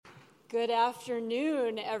Good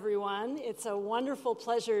afternoon, everyone. It's a wonderful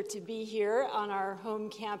pleasure to be here on our home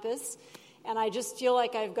campus, and I just feel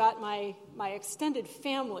like I've got my extended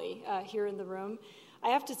family here in the room. I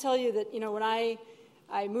have to tell you that, when I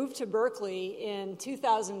moved to Berkeley in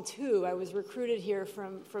 2002, I was recruited here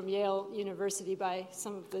from Yale University by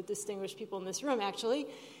some of the distinguished people in this room, actually,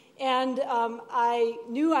 and I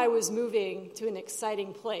knew I was moving to an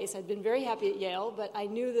exciting place. I'd been very happy at Yale, but I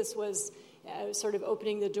knew this was sort of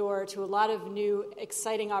opening the door to a lot of new,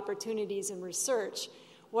 exciting opportunities in research.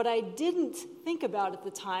 What I didn't think about at the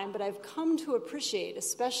time, but I've come to appreciate,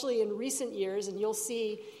 especially in recent years, and you'll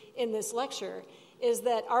see in this lecture, is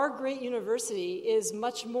that our great university is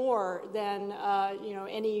much more than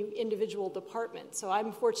any individual department. So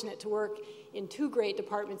I'm fortunate to work in two great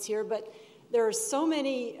departments here, but there are so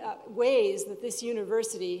many ways that this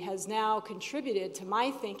university has now contributed to my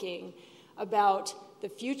thinking about the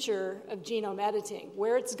future of genome editing,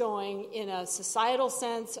 where it's going in a societal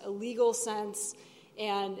sense, a legal sense,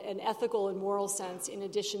 and an ethical and moral sense, in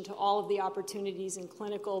addition to all of the opportunities in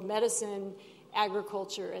clinical medicine,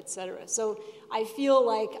 agriculture, et cetera. So I feel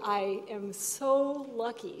like I am so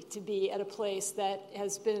lucky to be at a place that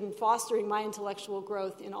has been fostering my intellectual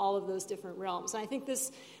growth in all of those different realms. And I think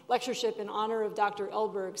this lectureship in honor of Dr.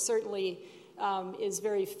 Elberg certainly is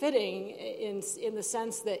very fitting in the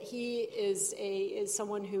sense that he is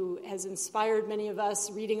someone who has inspired many of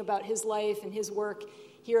us. Reading about his life and his work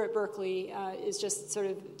here at Berkeley is just sort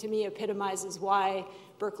of, to me, epitomizes why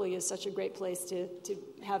Berkeley is such a great place to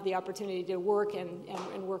have the opportunity to work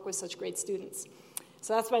and work with such great students.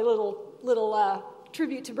 So that's my little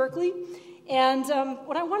tribute to Berkeley. And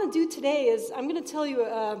what I want to do today is I'm going to tell you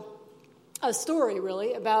a story,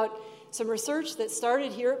 really, about some research that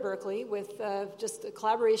started here at Berkeley with just a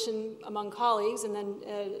collaboration among colleagues and then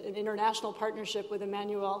an international partnership with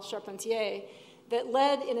Emmanuel Charpentier that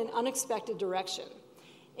led in an unexpected direction.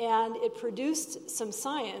 And it produced some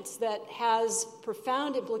science that has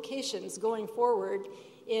profound implications going forward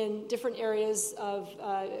in different areas of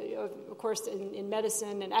course, in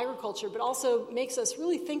medicine and agriculture, but also makes us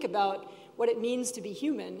really think about what it means to be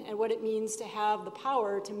human and what it means to have the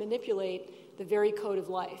power to manipulate the very code of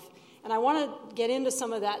life. And I want to get into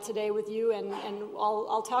some of that today with you, and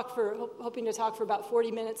I'll hoping to talk for about 40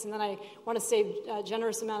 minutes, and then I want to save a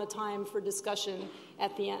generous amount of time for discussion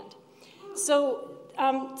at the end. So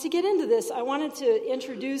to get into this, I wanted to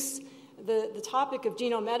introduce the topic of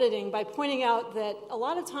genome editing by pointing out that a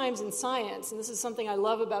lot of times in science, and this is something I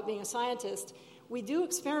love about being a scientist, we do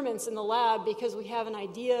experiments in the lab because we have an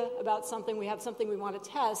idea about something, we have something we want to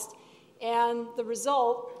test, and the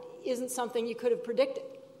result isn't something you could have predicted.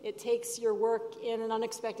 It takes your work in an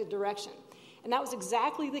unexpected direction. And that was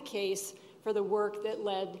exactly the case for the work that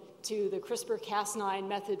led to the CRISPR-Cas9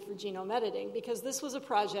 method for genome editing, because this was a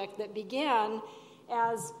project that began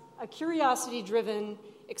as a curiosity-driven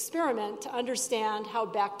experiment to understand how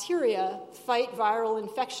bacteria fight viral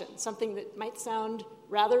infection, something that might sound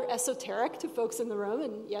rather esoteric to folks in the room,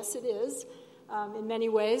 and yes, it is in many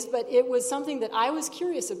ways, but it was something that I was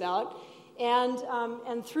curious about.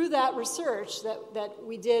 And through that research that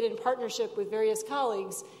we did in partnership with various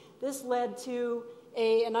colleagues, this led to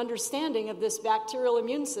an understanding of this bacterial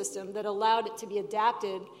immune system that allowed it to be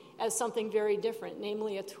adapted as something very different,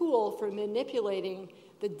 namely a tool for manipulating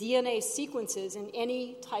the DNA sequences in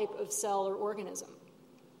any type of cell or organism.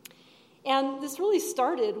 And this really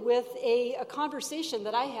started with a conversation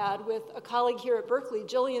that I had with a colleague here at Berkeley,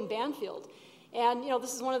 Jillian Banfield. And,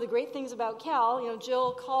 this is one of the great things about Cal.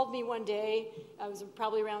 Jill called me one day, it was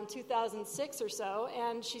probably around 2006 or so,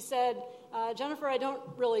 and she said, Jennifer, I don't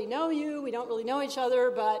really know you, we don't really know each other,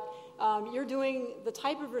 but you're doing the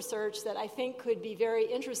type of research that I think could be very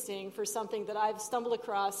interesting for something that I've stumbled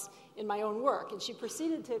across in my own work. And she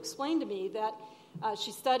proceeded to explain to me that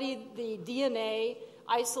she studied the DNA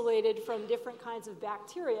isolated from different kinds of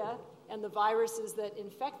bacteria and the viruses that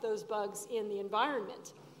infect those bugs in the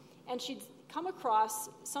environment. And she'd come across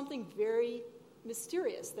something very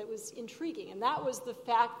mysterious that was intriguing, and that was the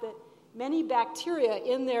fact that many bacteria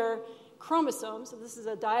in their chromosomes, so this is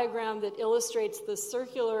a diagram that illustrates the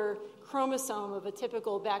circular chromosome of a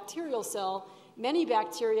typical bacterial cell, many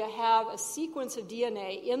bacteria have a sequence of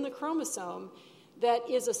DNA in the chromosome that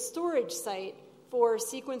is a storage site for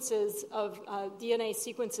sequences of DNA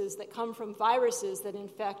sequences that come from viruses that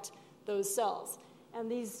infect those cells.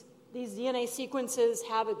 And these DNA sequences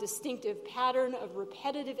have a distinctive pattern of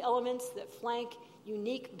repetitive elements that flank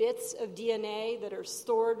unique bits of DNA that are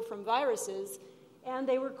stored from viruses, and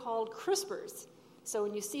they were called CRISPRs. So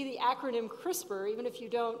when you see the acronym CRISPR, even if you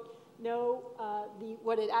don't know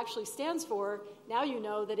what it actually stands for, now you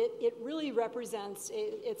know that it really represents,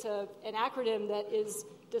 it's an acronym that is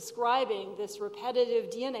describing this repetitive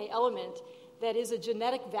DNA element that is a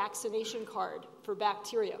genetic vaccination card for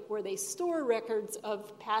bacteria, where they store records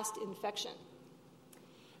of past infection.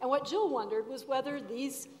 And what Jill wondered was whether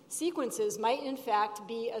these sequences might in fact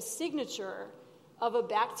be a signature of a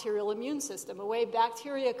bacterial immune system, a way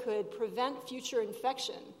bacteria could prevent future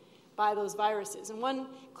infection by those viruses. And one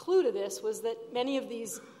clue to this was that many of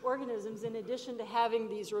these organisms, in addition to having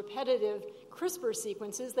these repetitive CRISPR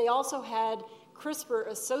sequences, they also had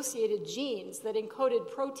CRISPR-associated genes that encoded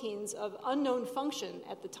proteins of unknown function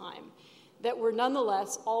at the time that were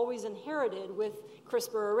nonetheless always inherited with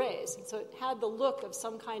CRISPR arrays. And so it had the look of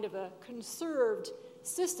some kind of a conserved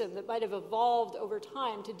system that might have evolved over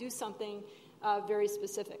time to do something very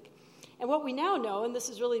specific. And what we now know, and this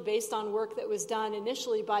is really based on work that was done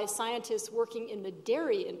initially by scientists working in the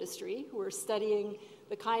dairy industry who are studying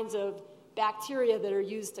the kinds of bacteria that are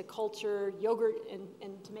used to culture yogurt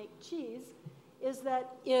and to make cheese, is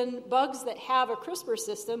that in bugs that have a CRISPR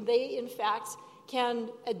system, they in fact can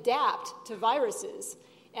adapt to viruses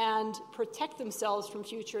and protect themselves from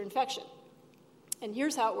future infection. And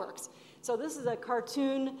here's how it works. So this is a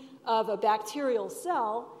cartoon of a bacterial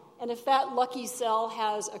cell, and if that lucky cell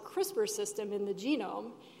has a CRISPR system in the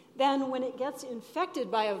genome, then when it gets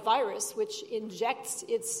infected by a virus, which injects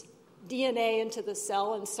its DNA into the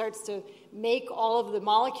cell and starts to make all of the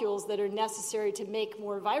molecules that are necessary to make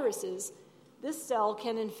more viruses, this cell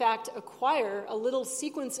can in fact acquire a little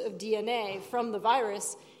sequence of DNA from the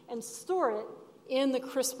virus and store it in the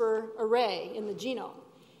CRISPR array in the genome.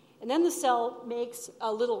 And then the cell makes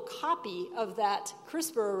a little copy of that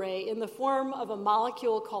CRISPR array in the form of a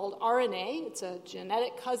molecule called RNA. It's a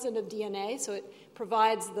genetic cousin of DNA, so it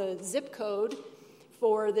provides the zip code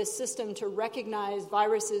for this system to recognize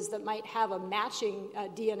viruses that might have a matching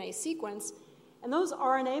DNA sequence. And those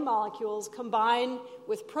RNA molecules combine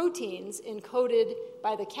with proteins encoded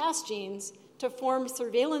by the Cas genes to form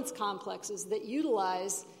surveillance complexes that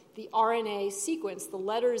utilize the RNA sequence, the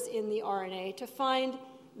letters in the RNA, to find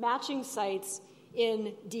matching sites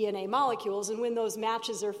in DNA molecules. And when those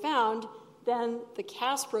matches are found, then the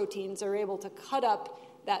Cas proteins are able to cut up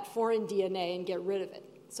that foreign DNA and get rid of it.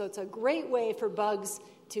 So it's a great way for bugs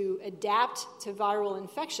to adapt to viral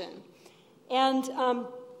infection. And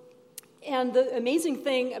the amazing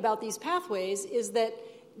thing about these pathways is that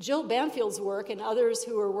Jill Banfield's work and others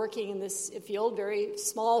who were working in this field, very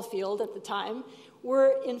small field at the time,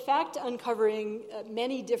 were in fact uncovering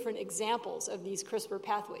many different examples of these CRISPR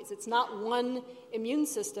pathways. It's not one immune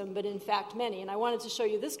system, but in fact many. And I wanted to show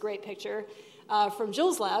you this great picture from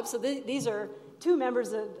Jill's lab. So these are two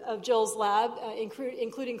members of Jill's lab,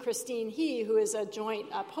 including Christine He, who is a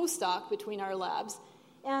joint postdoc between our labs.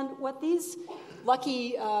 And what these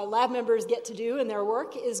lucky lab members get to do in their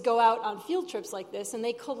work is go out on field trips like this, and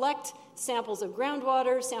they collect samples of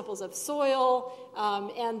groundwater, samples of soil,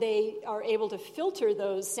 and they are able to filter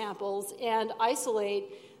those samples and isolate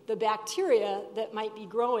the bacteria that might be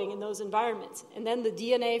growing in those environments. And then the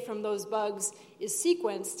DNA from those bugs is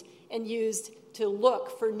sequenced and used to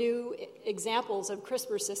look for new examples of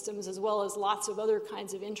CRISPR systems, as well as lots of other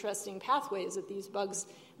kinds of interesting pathways that these bugs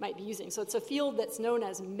might be using. So it's a field that's known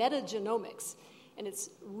as metagenomics. And it's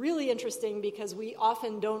really interesting because we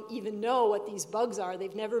often don't even know what these bugs are.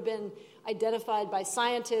 They've never been identified by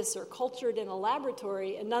scientists or cultured in a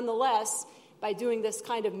laboratory. And nonetheless, by doing this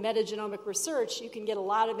kind of metagenomic research, you can get a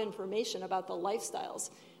lot of information about the lifestyles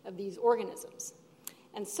of these organisms.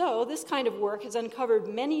 And so this kind of work has uncovered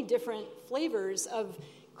many different flavors of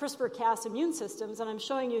CRISPR-Cas immune systems. And I'm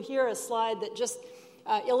showing you here a slide that just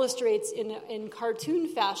illustrates in cartoon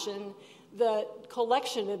fashion the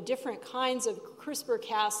collection of different kinds of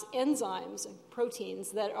CRISPR-Cas enzymes and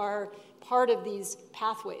proteins that are part of these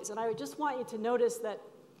pathways. And I just want you to notice that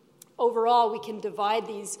overall we can divide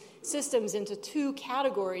these systems into two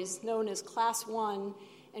categories known as Class 1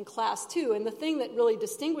 and Class 2. And the thing that really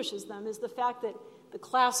distinguishes them is the fact that the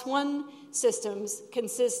Class 1 systems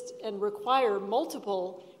consist and require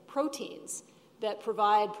multiple proteins that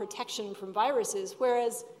provide protection from viruses,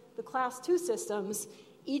 whereas the Class 2 systems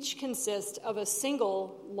each consist of a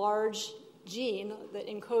single large gene that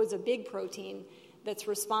encodes a big protein that's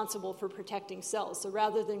responsible for protecting cells. So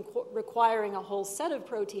rather than requiring a whole set of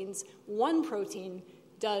proteins, one protein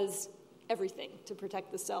does everything to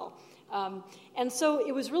protect the cell. And so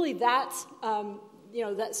it was really that,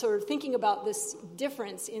 that sort of thinking about this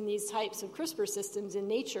difference in these types of CRISPR systems in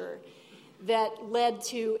nature that led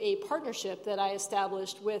to a partnership that I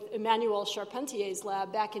established with Emmanuel Charpentier's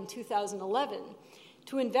lab back in 2011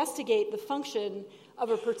 to investigate the function of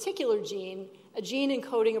a particular gene, a gene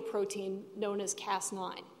encoding a protein known as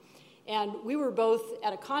Cas9. And we were both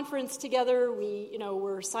at a conference together. We,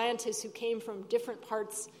 were scientists who came from different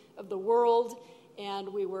parts of the world, and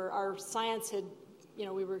our science had,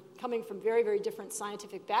 we were coming from very, very different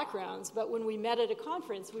scientific backgrounds. But when we met at a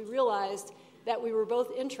conference, we realized that we were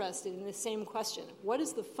both interested in the same question: what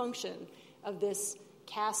is the function of this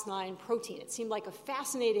Cas9 protein? It seemed like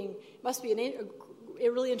must be a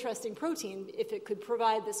really interesting protein if it could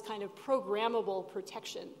provide this kind of programmable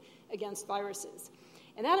protection against viruses.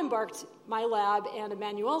 And that embarked my lab and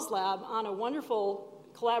Emmanuel's lab on a wonderful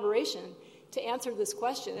collaboration to answer this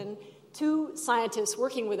question. And two scientists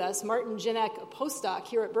working with us, Martin Jinek, a postdoc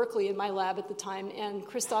here at Berkeley in my lab at the time, and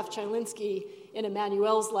Krzysztof Czajlinski in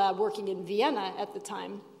Emmanuel's lab working in Vienna at the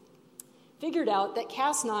time, figured out that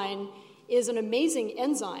Cas9 is an amazing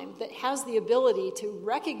enzyme that has the ability to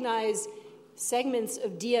recognize segments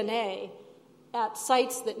of DNA at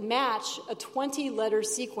sites that match a 20-letter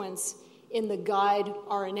sequence in the guide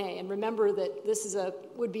RNA. And remember that this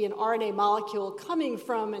would be an RNA molecule coming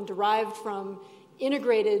from and derived from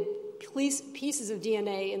integrated pieces of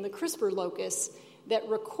DNA in the CRISPR locus that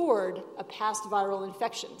record a past viral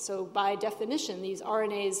infection. So by definition, these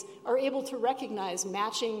RNAs are able to recognize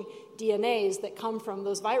matching DNAs that come from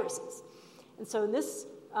those viruses. And so in this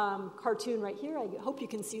cartoon right here, I hope you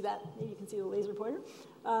can see that. Maybe you can see the laser pointer.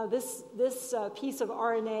 This piece of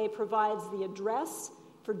RNA provides the address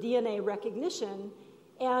for DNA recognition,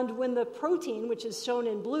 and when the protein, which is shown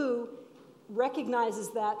in blue,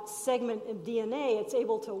 recognizes that segment of DNA, it's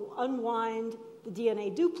able to unwind the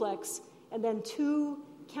DNA duplex, and then two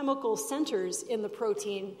chemical centers in the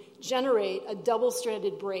protein generate a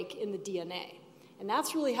double-stranded break in the DNA. And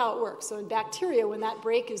that's really how it works. So in bacteria, when that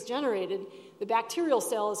break is generated, the bacterial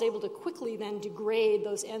cell is able to quickly then degrade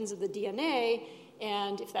those ends of the DNA,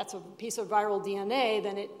 and if that's a piece of viral DNA,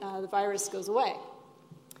 then the virus goes away.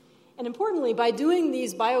 And importantly, by doing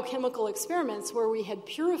these biochemical experiments where we had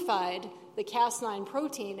purified the Cas9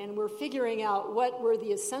 protein and we're figuring out what were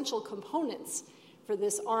the essential components for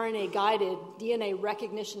this RNA-guided DNA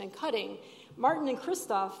recognition and cutting, Martin and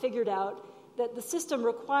Krzysztof figured out that the system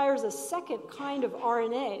requires a second kind of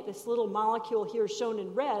RNA, this little molecule here shown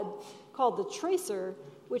in red, called the tracer,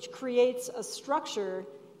 which creates a structure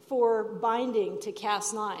for binding to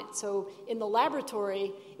Cas9. So in the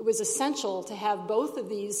laboratory, it was essential to have both of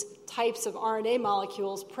these types of RNA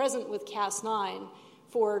molecules present with Cas9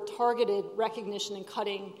 for targeted recognition and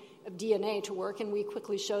cutting of DNA to work, and we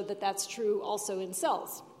quickly showed that that's true also in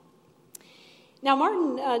cells. Now,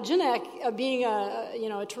 Martin Jinek, being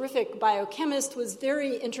a terrific biochemist, was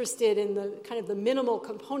very interested in the minimal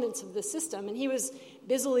components of the system, and he was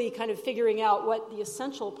busily kind of figuring out what the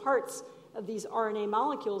essential parts of these RNA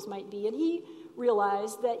molecules might be, and he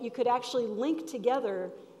realized that you could actually link together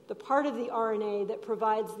the part of the RNA that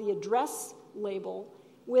provides the address label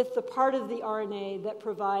with the part of the RNA that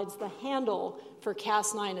provides the handle for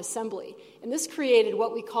Cas9 assembly. And this created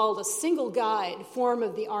what we called a single guide form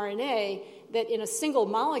of the RNA that in a single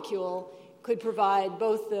molecule could provide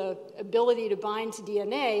both the ability to bind to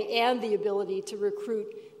DNA and the ability to recruit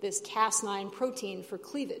this Cas9 protein for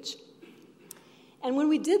cleavage. And when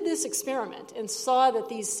we did this experiment and saw that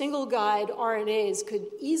these single guide RNAs could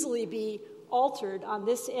easily be altered on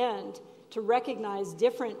this end to recognize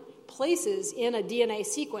different places in a DNA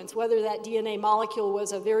sequence, whether that DNA molecule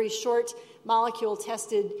was a very short molecule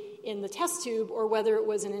tested in the test tube or whether it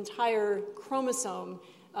was an entire chromosome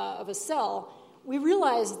of a cell, we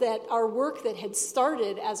realized that our work that had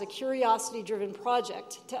started as a curiosity-driven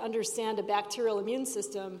project to understand a bacterial immune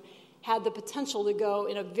system had the potential to go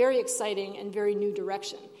in a very exciting and very new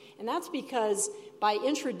direction. And that's because by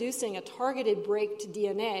introducing a targeted break to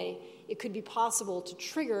DNA, it could be possible to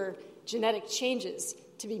trigger genetic changes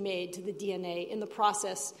to be made to the DNA in the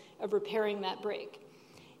process of repairing that break.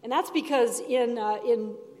 And that's because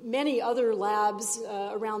in many other labs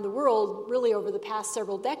around the world, really over the past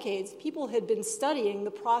several decades, people had been studying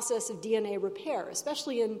the process of DNA repair,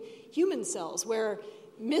 especially in human cells, where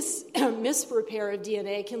misrepair of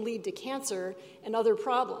DNA can lead to cancer and other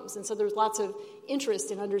problems. And so there's lots of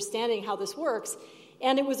interest in understanding how this works.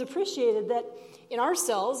 And it was appreciated that in our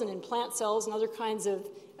cells and in plant cells and other kinds of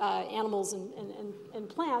animals and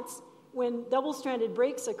plants, when double-stranded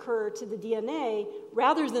breaks occur to the DNA,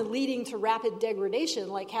 rather than leading to rapid degradation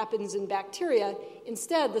like happens in bacteria,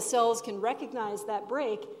 instead the cells can recognize that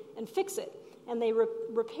break and fix it. And they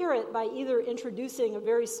repair it by either introducing a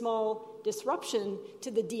very small disruption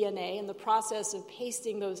to the DNA in the process of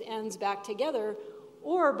pasting those ends back together,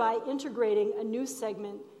 or by integrating a new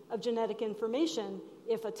segment of genetic information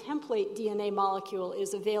if a template DNA molecule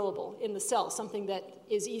is available in the cell, something that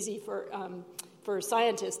is easy for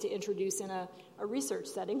scientists to introduce in a research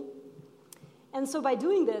setting. And so by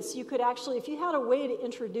doing this, you could actually, if you had a way to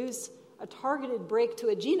introduce a targeted break to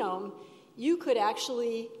a genome, you could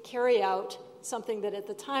actually carry out something that at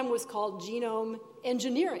the time was called genome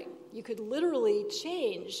engineering. You could literally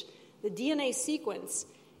change the DNA sequence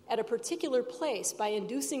at a particular place by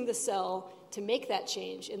inducing the cell to make that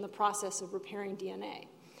change in the process of repairing DNA.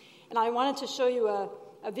 And I wanted to show you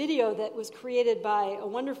a video that was created by a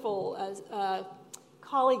wonderful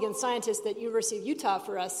colleague and scientist at University of Utah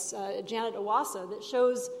for us, Janet Iwasa, that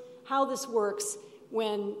shows how this works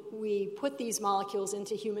when we put these molecules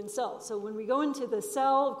into human cells. So when we go into the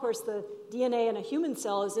cell, of course, the DNA in a human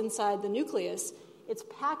cell is inside the nucleus. It's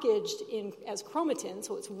packaged as chromatin,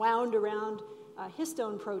 so it's wound around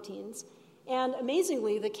histone proteins. And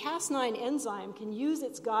amazingly, the Cas9 enzyme can use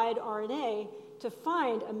its guide RNA to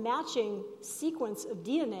find a matching sequence of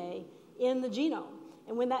DNA in the genome.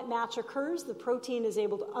 And when that match occurs, the protein is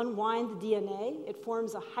able to unwind the DNA. It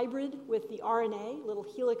forms a hybrid with the RNA, little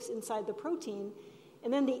helix inside the protein.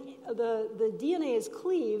 And then the DNA is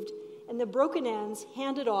cleaved, and the broken ends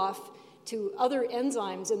handed off to other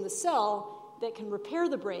enzymes in the cell that can repair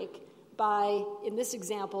the break by, in this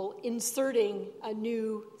example, inserting a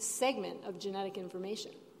new segment of genetic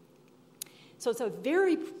information. So it's a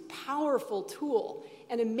very powerful tool.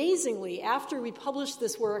 And amazingly, after we published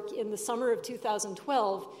this work in the summer of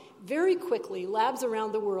 2012, very quickly, labs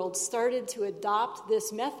around the world started to adopt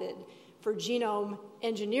this method for genome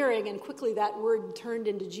engineering, and quickly that word turned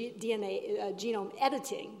into genome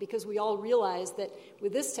editing, because we all realized that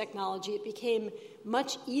with this technology, it became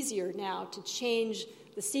much easier now to change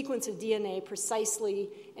the sequence of DNA precisely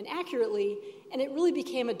and accurately, and it really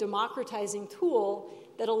became a democratizing tool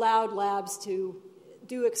that allowed labs to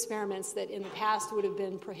do experiments that in the past would have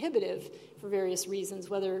been prohibitive for various reasons,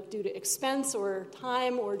 whether due to expense or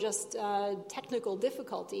time or just technical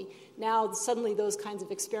difficulty. Now, suddenly those kinds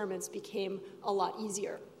of experiments became a lot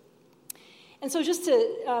easier. And so just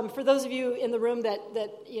to, for those of you in the room that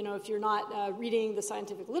if you're not reading the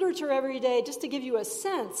scientific literature every day, just to give you a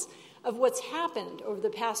sense of what's happened over the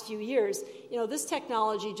past few years, this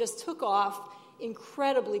technology just took off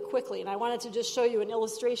incredibly quickly. And I wanted to just show you an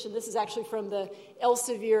illustration. This is actually from the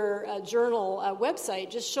Elsevier journal website,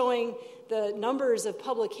 just showing the numbers of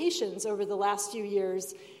publications over the last few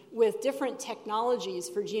years with different technologies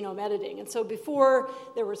for genome editing. And so before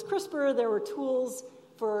there was CRISPR, there were tools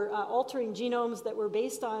for altering genomes that were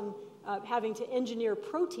based on having to engineer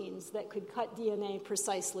proteins that could cut DNA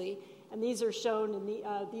precisely. And these are shown in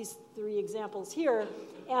these three examples here.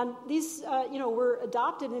 And these, were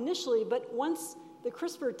adopted initially, but once the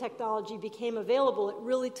CRISPR technology became available, it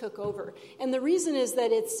really took over. And the reason is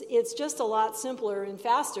that it's just a lot simpler and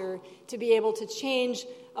faster to be able to change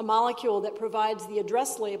a molecule that provides the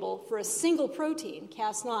address label for a single protein.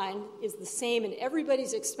 Cas9 is the same in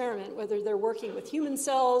everybody's experiment, whether they're working with human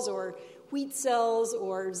cells or wheat cells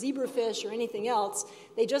or zebrafish or anything else.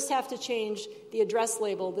 They just have to change the address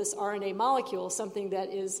label, this RNA molecule, something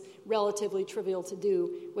that is relatively trivial to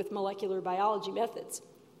do with molecular biology methods.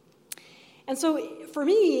 And so for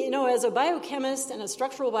me, as a biochemist and a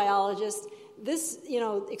structural biologist, this,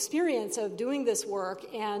 experience of doing this work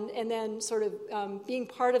and then sort of being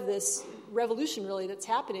part of this revolution really that's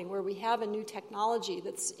happening, where we have a new technology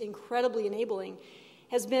that's incredibly enabling,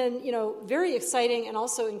 has been, very exciting and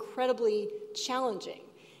also incredibly challenging.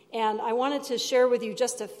 And I wanted to share with you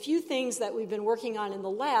just a few things that we've been working on in the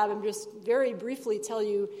lab and just very briefly tell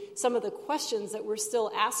you some of the questions that we're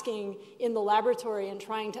still asking in the laboratory and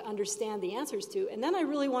trying to understand the answers to. And then I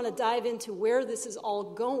really want to dive into where this is all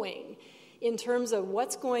going in terms of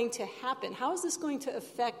what's going to happen. How is this going to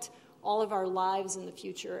affect all of our lives in the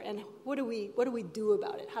future? And what do we do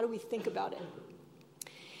about it? How do we think about it?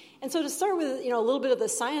 And so to start with, a little bit of the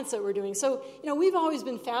science that we're doing. So, we've always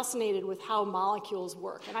been fascinated with how molecules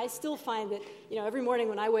work. And I still find that, every morning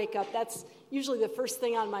when I wake up, that's usually the first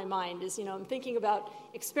thing on my mind is, I'm thinking about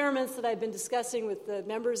experiments that I've been discussing with the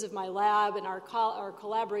members of my lab and our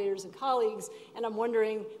collaborators and colleagues, and I'm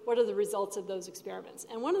wondering what are the results of those experiments.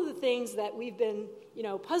 And one of the things that we've been,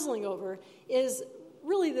 puzzling over is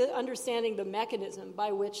really understanding the mechanism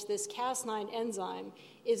by which this Cas9 enzyme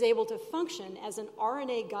is able to function as an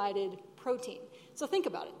RNA-guided protein. So think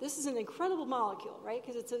about it. This is an incredible molecule, right?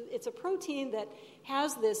 Because it's a protein that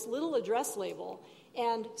has this little address label,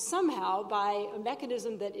 and somehow, by a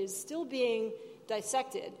mechanism that is still being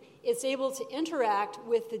dissected, it's able to interact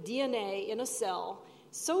with the DNA in a cell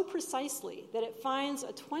so precisely that it finds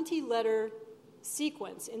a 20-letter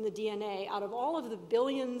sequence in the DNA out of all of the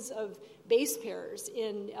billions of base pairs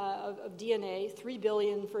of DNA, 3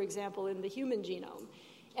 billion, for example, in the human genome.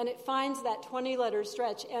 And it finds that 20-letter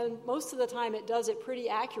stretch, and most of the time it does it pretty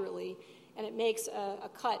accurately, and it makes a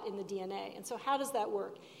cut in the DNA. And so how does that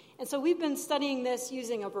work? And so we've been studying this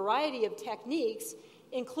using a variety of techniques,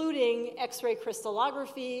 including X-ray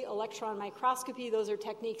crystallography, electron microscopy. Those are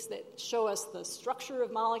techniques that show us the structure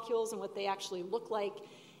of molecules and what they actually look like,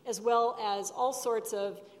 as well as all sorts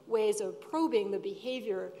of ways of probing the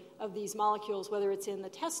behavior of these molecules, whether it's in the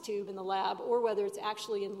test tube in the lab or whether it's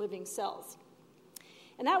actually in living cells.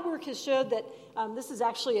 And that work has showed that this is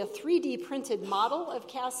actually a 3D printed model of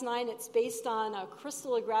Cas9. It's based on a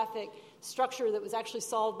crystallographic structure that was actually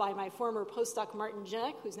solved by my former postdoc Martin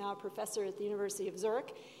Janek, who's now a professor at the University of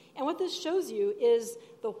Zurich. And what this shows you is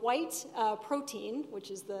the white protein,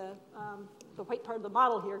 which is the white part of the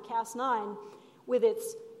model here, Cas9, with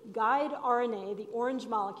its guide RNA, the orange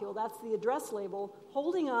molecule, that's the address label,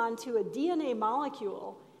 holding on to a DNA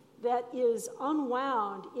molecule that is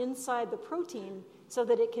unwound inside the protein so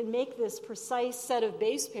that it can make this precise set of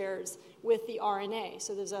base pairs with the RNA.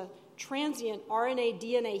 So there's a transient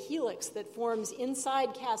RNA-DNA helix that forms inside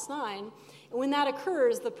Cas9, and when that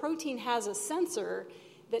occurs, the protein has a sensor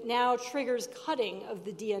that now triggers cutting of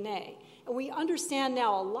the DNA. And we understand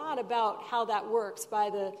now a lot about how that works by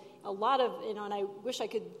and I wish I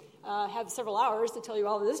could have several hours to tell you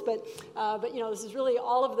all of this, but this is really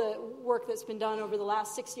all of the work that's been done over the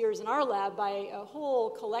last 6 years in our lab by a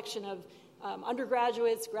whole collection of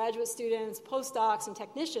undergraduates, graduate students, postdocs, and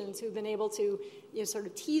technicians who've been able to sort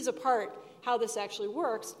of tease apart how this actually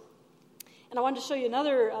works. And I wanted to show you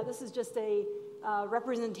another, this is just a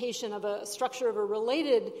representation of a structure of a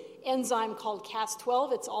related enzyme called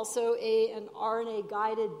Cas12. It's also an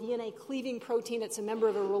RNA-guided DNA cleaving protein. It's a member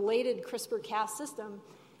of a related CRISPR-Cas system.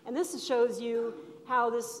 And this shows you how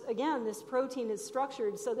this protein is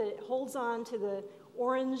structured so that it holds on to the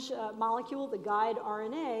orange molecule, the guide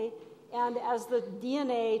RNA, and as the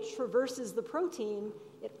DNA traverses the protein,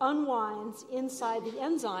 it unwinds inside the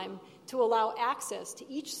enzyme to allow access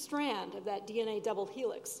to each strand of that DNA double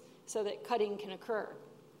helix so that cutting can occur.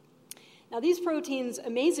 Now, these proteins,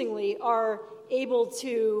 amazingly, are able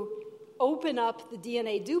to open up the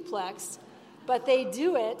DNA duplex, but they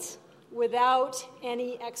do it without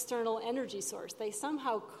any external energy source. They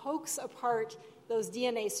somehow coax apart those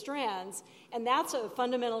DNA strands, and that's a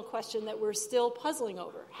fundamental question that we're still puzzling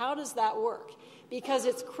over. How does that work? Because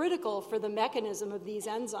it's critical for the mechanism of these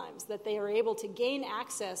enzymes that they are able to gain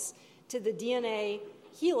access to the DNA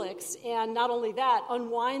helix, and not only that,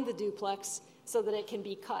 unwind the duplex so that it can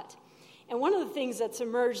be cut. And one of the things that's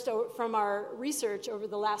emerged from our research over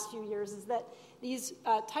the last few years is that these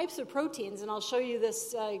types of proteins, and I'll show you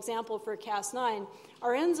this example for Cas9,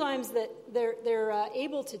 are enzymes that they're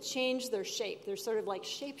able to change their shape. They're sort of like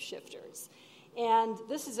shapeshifters. And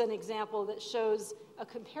this is an example that shows a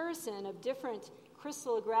comparison of different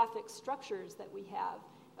crystallographic structures that we have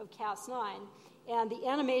of Cas9. And the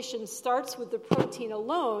animation starts with the protein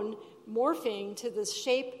alone morphing to the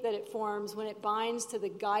shape that it forms when it binds to the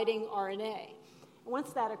guiding RNA. And once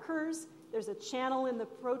that occurs, there's a channel in the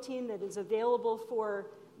protein that is available for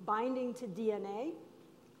binding to DNA.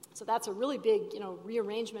 So that's a really big,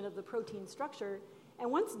 rearrangement of the protein structure.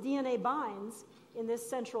 And once DNA binds in this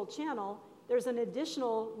central channel, there's an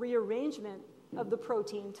additional rearrangement of the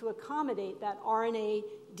protein to accommodate that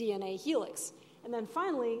RNA-DNA helix. And then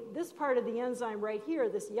finally, this part of the enzyme right here,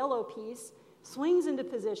 this yellow piece, swings into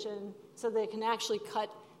position so that it can actually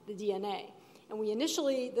cut the DNA. And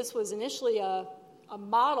this was initially a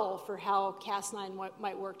model for how Cas9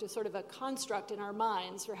 might work, to sort of a construct in our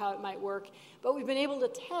minds for how it might work. But we've been able to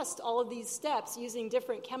test all of these steps using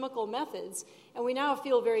different chemical methods, and we now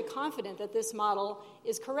feel very confident that this model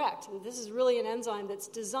is correct, that this is really an enzyme that's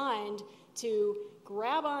designed to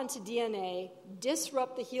grab onto DNA,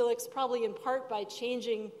 disrupt the helix, probably in part by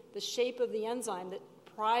changing the shape of the enzyme that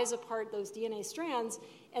pries apart those DNA strands,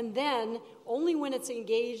 and then only when it's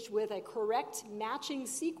engaged with a correct matching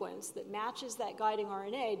sequence that matches that guiding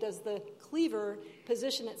RNA does the cleaver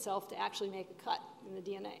position itself to actually make a cut in the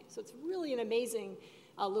DNA. So it's really an amazing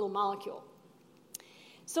little molecule.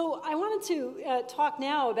 So I wanted to talk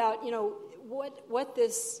now about what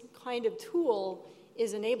this kind of tool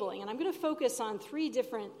is enabling. And I'm going to focus on 3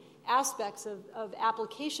 different aspects of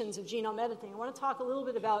applications of genome editing. I want to talk a little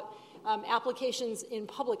bit about applications in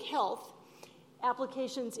public health,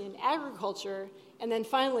 applications in agriculture, and then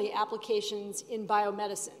finally applications in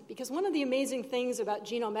biomedicine. Because one of the amazing things about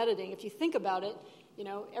genome editing, if you think about it,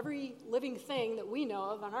 every living thing that we know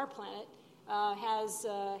of on our planet has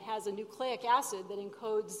a nucleic acid that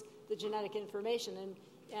encodes the genetic information.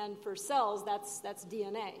 And for cells, that's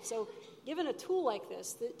DNA. So given a tool like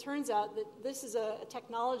this, it turns out that this is a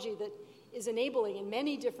technology that is enabling in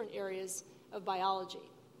many different areas of biology.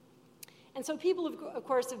 And so people, of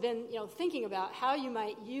course, have been thinking about how you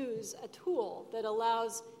might use a tool that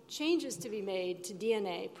allows changes to be made to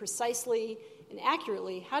DNA precisely and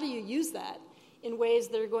accurately. How do you use that in ways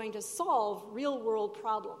that are going to solve real-world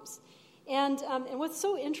problems? And what's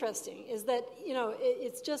so interesting is that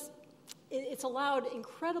it's allowed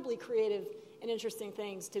incredibly creative and interesting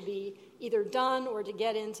things to be either done or to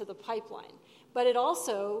get into the pipeline. But it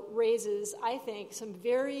also raises, I think, some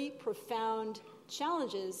very profound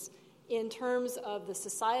challenges in terms of the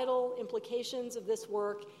societal implications of this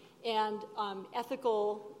work and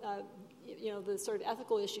ethical, the sort of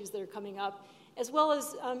ethical issues that are coming up, as well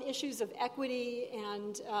as issues of equity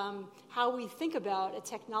and how we think about a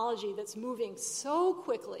technology that's moving so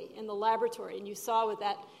quickly in the laboratory. And you saw with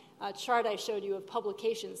that chart I showed you of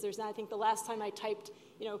publications. I think the last time I typed,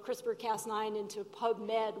 CRISPR-Cas9 into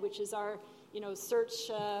PubMed, which is our, search,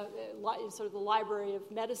 sort of the library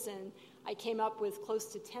of medicine, I came up with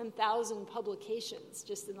close to 10,000 publications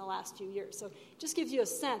just in the last few years. So it just gives you a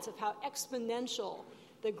sense of how exponential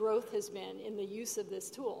the growth has been in the use of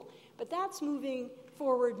this tool. But that's moving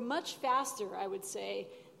forward much faster, I would say,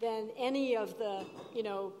 than any of the,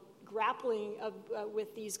 grappling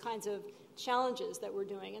with these kinds of challenges that we're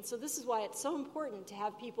doing. And so this is why it's so important to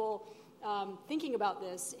have people thinking about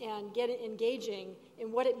this and get engaging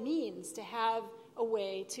in what it means to have a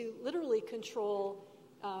way to literally control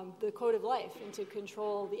the code of life and to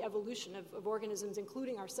control the evolution of organisms,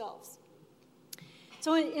 including ourselves.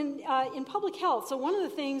 So in public health, so one of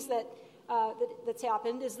the things that's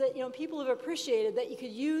happened is that people have appreciated that you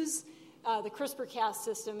could use the CRISPR-Cas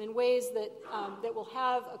system in ways that will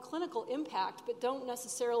have a clinical impact, but don't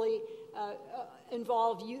necessarily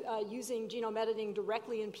involve using genome editing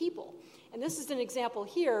directly in people. And this is an example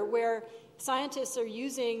here where scientists are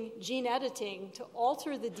using gene editing to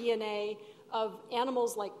alter the DNA of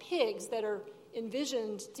animals like pigs that are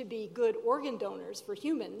envisioned to be good organ donors for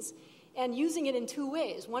humans, and using it in two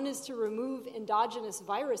ways. One is to remove endogenous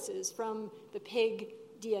viruses from the pig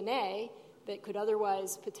DNA that could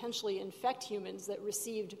otherwise potentially infect humans that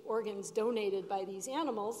received organs donated by these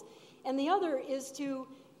animals. And the other is to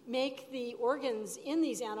make the organs in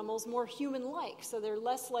these animals more human-like, so they're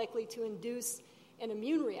less likely to induce an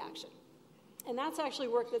immune reaction. And that's actually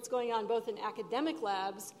work that's going on both in academic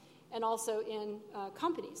labs and also in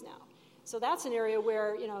companies now. So that's an area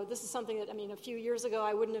where, this is something that, a few years ago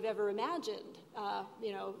I wouldn't have ever imagined,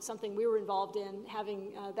 something we were involved in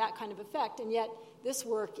having that kind of effect. And yet this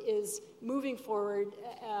work is moving forward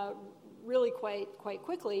really quite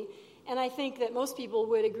quickly. And I think that most people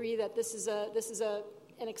would agree that this is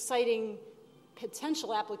an exciting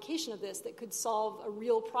potential application of this that could solve a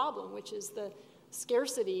real problem, which is the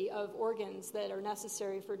scarcity of organs that are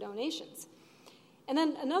necessary for donations. And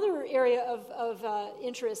then another area of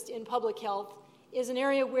interest in public health is an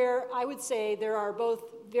area where I would say there are both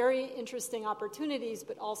very interesting opportunities,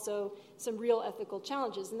 but also some real ethical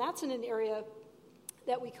challenges. And that's in an area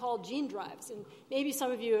that we call gene drives. And maybe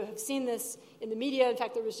some of you have seen this in the media. In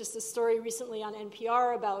fact, there was just a story recently on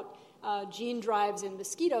NPR about gene drives in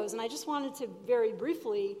mosquitoes. And I just wanted to very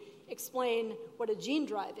briefly explain what a gene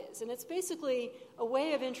drive is. And it's basically a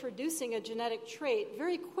way of introducing a genetic trait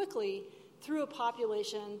very quickly through a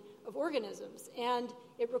population of organisms. And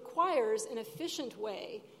it requires an efficient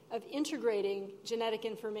way of integrating genetic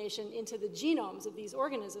information into the genomes of these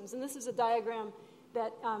organisms. And this is a diagram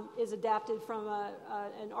that is adapted from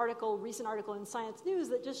an recent article in Science News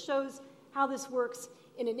that just shows how this works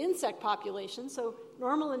in an insect population. So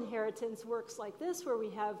normal inheritance works like this, where we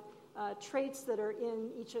have traits that are in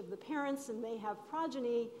each of the parents, and they have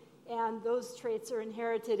progeny, and those traits are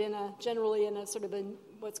inherited generally in a sort of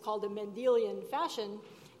what's called a Mendelian fashion.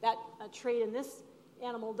 That trait in this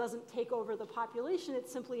animal doesn't take over the population,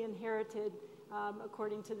 it's simply inherited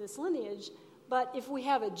according to this lineage. But if we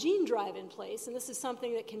have a gene drive in place, and this is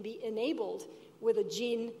something that can be enabled with a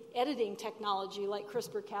gene editing technology like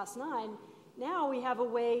CRISPR-Cas9, now we have a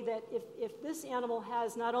way that if this animal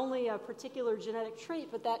has not only a particular genetic trait,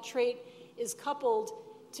 but that trait is coupled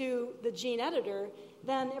to the gene editor,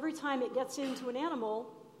 then every time it gets into an animal,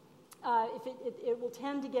 it will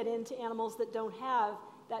tend to get into animals that don't have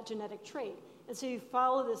that genetic trait. And so you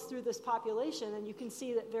follow this through this population, and you can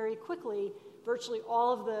see that very quickly, virtually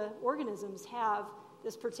all of the organisms have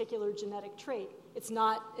this particular genetic trait.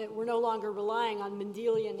 We're no longer relying on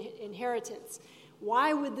Mendelian inheritance.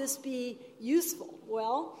 Why would this be useful?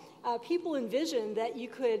 Well, people envision that you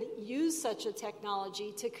could use such a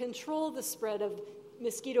technology to control the spread of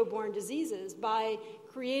mosquito-borne diseases by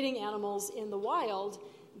creating animals in the wild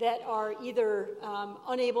that are either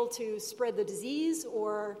unable to spread the disease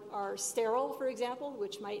or are sterile, for example,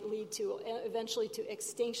 which might lead to eventually to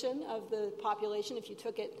extinction of the population if you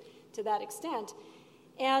took it to that extent.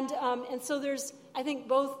 And so there's, I think,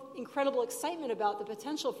 both incredible excitement about the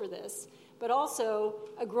potential for this, but also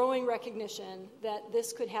a growing recognition that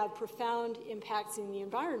this could have profound impacts in the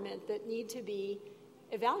environment that need to be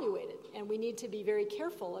evaluated. And we need to be very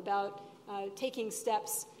careful about taking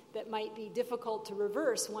steps that might be difficult to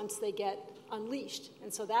reverse once they get unleashed.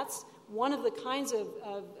 And so that's one of the kinds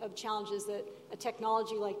of challenges that a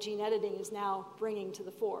technology like gene editing is now bringing to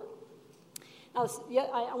the fore. Now,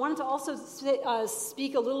 I wanted to also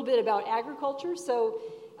speak a little bit about agriculture. So,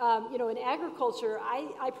 in agriculture,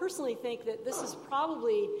 I personally think that this is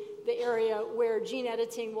probably the area where gene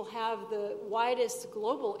editing will have the widest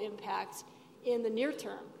global impact in the near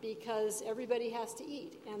term, because everybody has to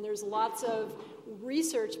eat, and there's lots of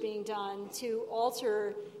research being done to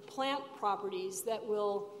alter plant properties that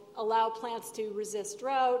will allow plants to resist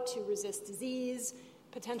drought, to resist disease,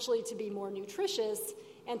 potentially to be more nutritious,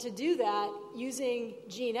 and to do that using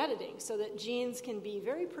gene editing so that genes can be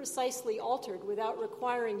very precisely altered without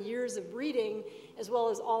requiring years of breeding, as well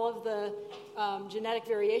as all of the genetic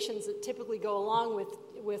variations that typically go along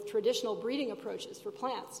with traditional breeding approaches for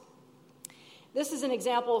plants. This is an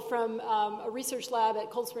example from a research lab at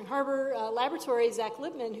Cold Spring Harbor Laboratory, Zach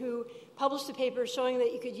Lipman, who published a paper showing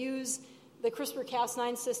that you could use the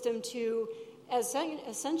CRISPR-Cas9 system to,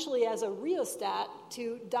 essentially as a rheostat,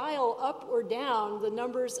 to dial up or down the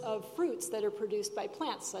numbers of fruits that are produced by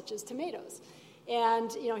plants, such as tomatoes. And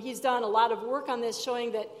he's done a lot of work on this,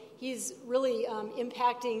 showing that he's really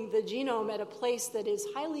impacting the genome at a place that is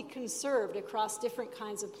highly conserved across different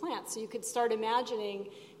kinds of plants. So you could start imagining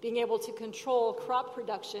being able to control crop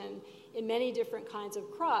production in many different kinds of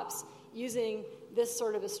crops using this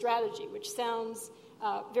sort of a strategy, which sounds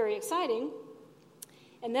very exciting.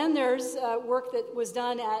 And then there's work that was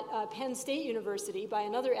done at Penn State University by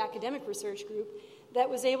another academic research group that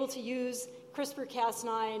was able to use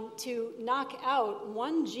CRISPR-Cas9 to knock out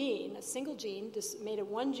one gene, a single gene, made a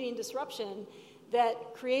one gene disruption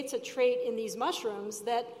that creates a trait in these mushrooms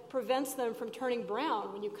that prevents them from turning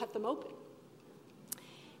brown when you cut them open.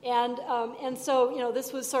 And so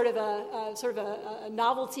this was sort of a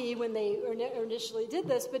novelty when they initially did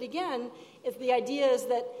this. But again, the idea is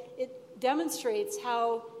that it demonstrates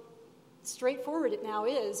how straightforward it now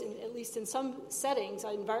is, at least in some settings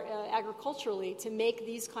agriculturally, to make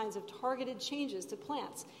these kinds of targeted changes to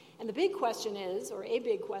plants. And the big question is, or a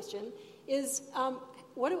big question, is how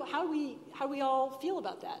do we all feel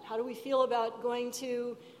about that? How do we feel about going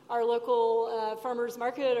to our local farmer's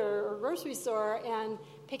market or grocery store and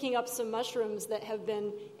picking up some mushrooms that have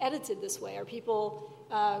been edited this way? Are people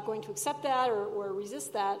going to accept that or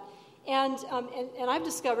resist that? And I've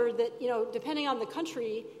discovered that, depending on the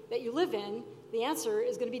country that you live in, the answer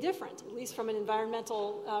is going to be different, at least from an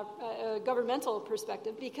environmental, governmental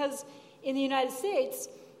perspective, because in the United States,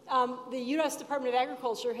 the U.S. Department of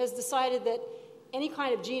Agriculture has decided that any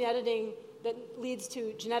kind of gene editing that leads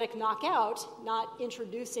to genetic knockout, not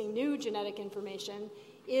introducing new genetic information,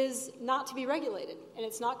 is not to be regulated. And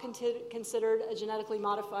it's not considered a genetically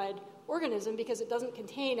modified organism because it doesn't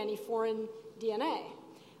contain any foreign DNA.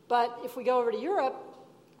 But if we go over to Europe,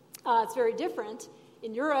 it's very different.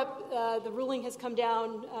 In Europe, the ruling has come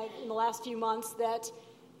down in the last few months that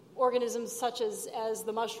organisms such as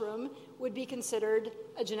the mushroom would be considered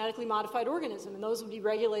a genetically modified organism, and those would be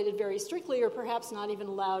regulated very strictly or perhaps not even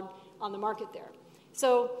allowed on the market there.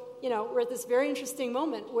 So, we're at this very interesting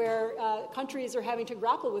moment where countries are having to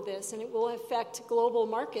grapple with this, and it will affect global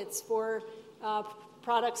markets for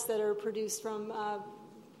products that are produced from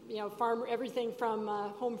everything from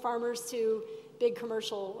home farmers to big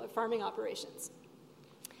commercial farming operations.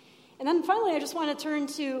 And then finally, I just want to turn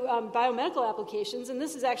to biomedical applications, and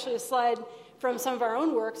this is actually a slide from some of our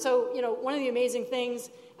own work. So, one of the amazing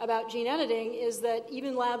things about gene editing is that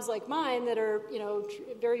even labs like mine that are,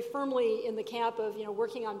 very firmly in the camp of,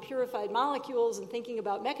 working on purified molecules and thinking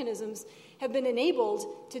about mechanisms have been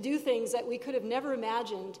enabled to do things that we could have never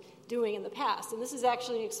imagined doing in the past. And this is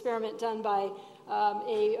actually an experiment done by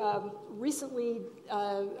a recently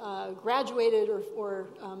graduated or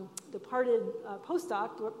departed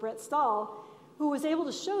postdoc, Brett Stahl, who was able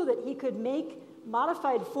to show that he could make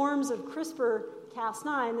modified forms of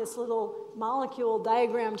CRISPR-Cas9, this little molecule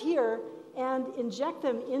diagrammed here, and inject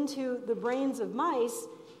them into the brains of mice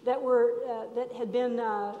that had been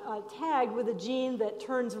tagged with a gene that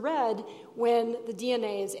turns red when the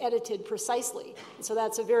DNA is edited precisely. And so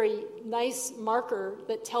that's a very nice marker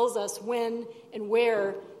that tells us when and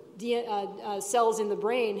where cells in the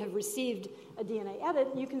brain have received a DNA edit.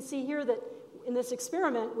 And you can see here that in this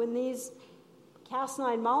experiment, when these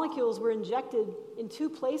Cas9 molecules were injected in 2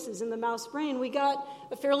 places in the mouse brain, we got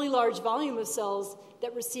a fairly large volume of cells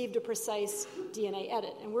that received a precise DNA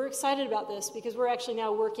edit. And we're excited about this because we're actually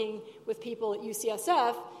now working with people at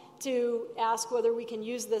UCSF to ask whether we can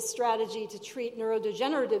use this strategy to treat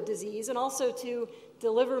neurodegenerative disease and also to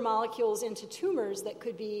deliver molecules into tumors that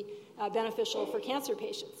could be beneficial for cancer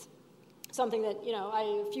patients. Something that,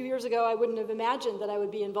 a few years ago I wouldn't have imagined that I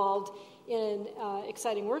would be involved in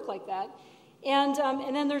exciting work like that. And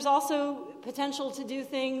then there's also potential to do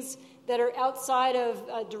things that are outside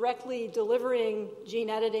of directly delivering gene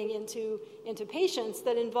editing into patients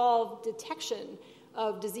that involve detection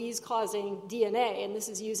of disease-causing DNA. And this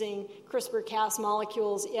is using CRISPR-Cas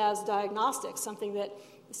molecules as diagnostics, something that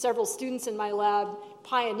several students in my lab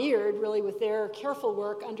pioneered really with their careful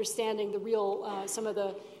work understanding the real, some of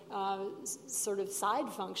the sort of side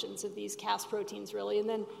functions of these Cas proteins, really, and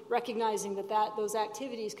then recognizing that those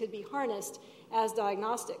activities could be harnessed as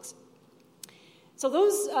diagnostics. So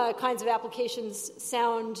those kinds of applications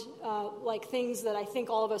sound like things that I think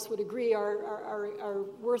all of us would agree are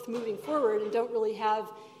worth moving forward and don't really have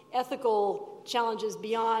ethical challenges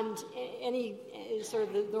beyond any sort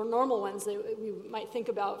of the normal ones that we might think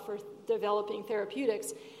about for developing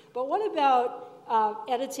therapeutics. But what about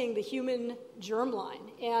editing the human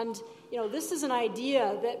germline? And this is an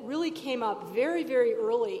idea that really came up very, very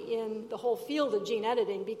early in the whole field of gene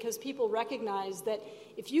editing because people recognized that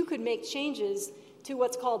if you could make changes to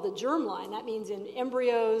what's called the germline, that means in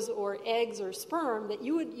embryos or eggs or sperm, that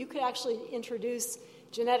you could actually introduce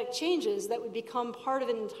genetic changes that would become part of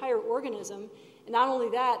an entire organism. And not only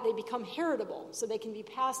that, they become heritable, so they can be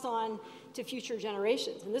passed on to future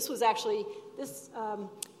generations. And this was actually, this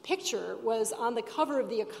picture was on the cover of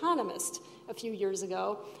The Economist a few years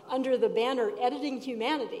ago under the banner Editing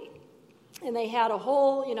Humanity. And they had a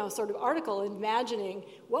whole, sort of article imagining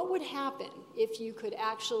what would happen if you could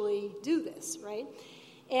actually do this, right?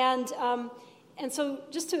 And so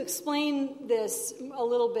just to explain this a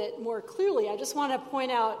little bit more clearly, I just want to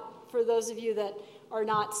point out for those of you that are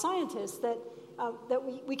not scientists that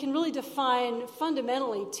we can really define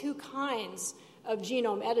fundamentally 2 kinds of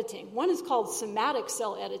genome editing. One is called somatic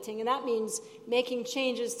cell editing, and that means making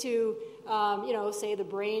changes to, say the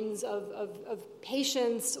brains of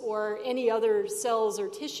patients or any other cells or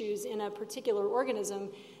tissues in a particular organism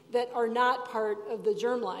that are not part of the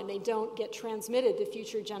germline. They don't get transmitted to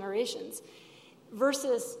future generations.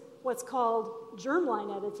 Versus what's called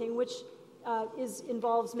germline editing, which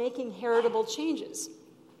involves making heritable changes.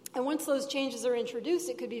 And once those changes are introduced,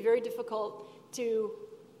 it could be very difficult to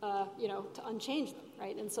unchange them,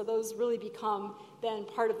 right? And so those really become then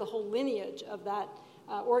part of the whole lineage of that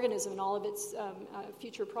organism and all of its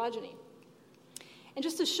future progeny. And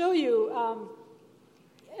just to show you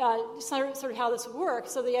sort of how this would work,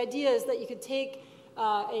 so the idea is that you could take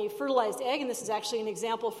a fertilized egg, and this is actually an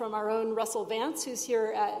example from our own Russell Vance, who's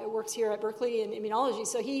works here at Berkeley in immunology.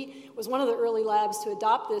 So he was one of the early labs to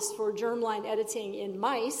adopt this for germline editing in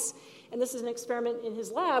mice. And this is an experiment in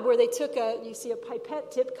his lab where they took you see a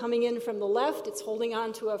pipette tip coming in from the left. It's holding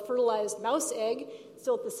on to a fertilized mouse egg,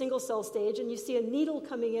 still at the single cell stage. And you see a needle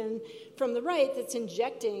coming in from the right that's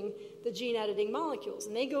injecting the gene editing molecules.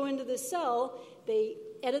 And they go into this cell, they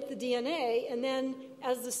edit the DNA, and then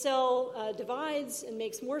as the cell divides and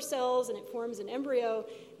makes more cells and it forms an embryo,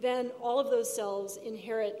 then all of those cells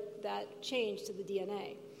inherit that change to the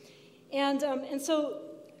DNA. And so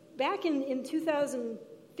back in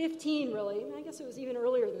 2015, really, I guess it was even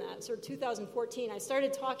earlier than that, sort of 2014, I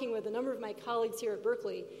started talking with a number of my colleagues here at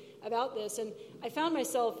Berkeley about this, and I found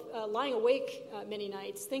myself lying awake many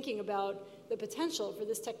nights thinking about the potential for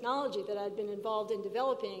this technology that I'd been involved in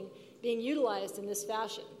developing being utilized in this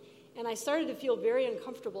fashion. And I started to feel very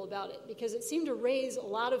uncomfortable about it because it seemed to raise a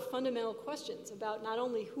lot of fundamental questions about not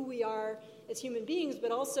only who we are as human beings,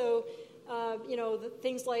 but also the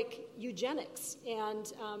things like eugenics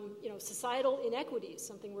and societal inequities,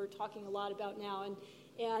 something we're talking a lot about now,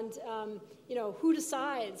 and who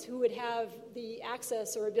decides who would have the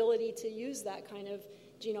access or ability to use that kind of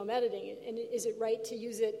genome editing, and is it right to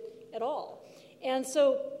use it at all? And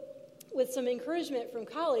so with some encouragement from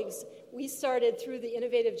colleagues, we started through the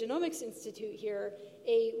Innovative Genomics Institute here,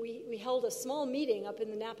 we held a small meeting up in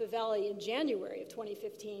the Napa Valley in January of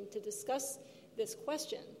 2015 to discuss this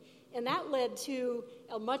question. And that led to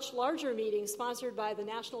a much larger meeting sponsored by the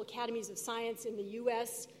National Academies of Science in the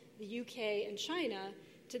US, the UK, and China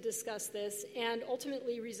to discuss this, and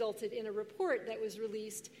ultimately resulted in a report that was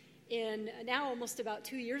released in now almost about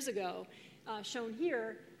 2 years ago, shown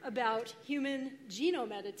here, about human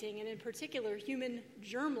genome editing, and in particular, human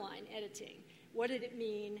germline editing. What did it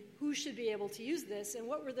mean? Who should be able to use this? And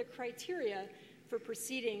what were the criteria for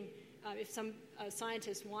proceeding if some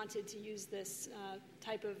scientists wanted to use this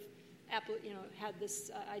type of, had this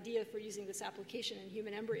idea for using this application in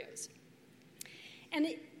human embryos? And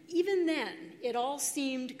even then, it all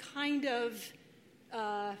seemed kind of,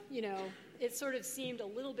 it sort of seemed a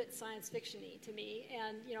little bit science fiction-y to me.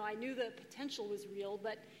 And, I knew the potential was real,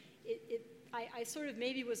 but I sort of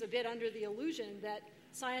maybe was a bit under the illusion that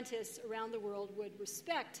scientists around the world would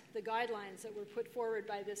respect the guidelines that were put forward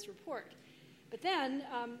by this report. But then,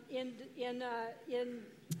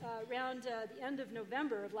 around the end of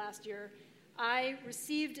November of last year, I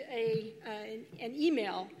received an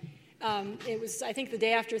email. It was, I think, the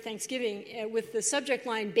day after Thanksgiving, with the subject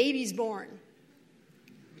line, "Babies Born."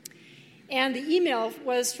 And the email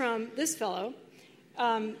was from this fellow, He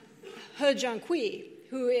Jiankui,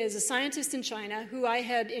 who is a scientist in China who I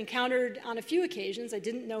had encountered on a few occasions. I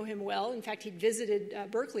didn't know him well. In fact, he'd visited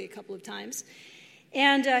Berkeley a couple of times.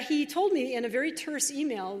 And he told me in a very terse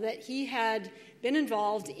email that he had been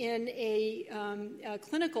involved in a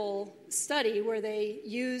clinical study where they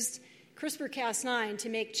used CRISPR-Cas9 to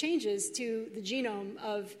make changes to the genome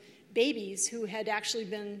of babies who had actually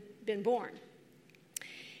been born.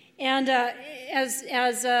 And as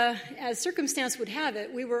circumstance would have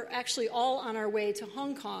it, we were actually all on our way to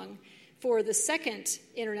Hong Kong for the second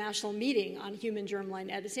international meeting on human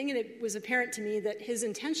germline editing, and it was apparent to me that his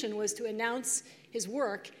intention was to announce his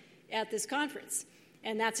work at this conference.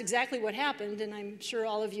 And that's exactly what happened, and I'm sure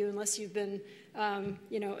all of you, unless you've been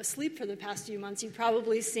asleep for the past few months, you've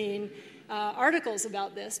probably seen articles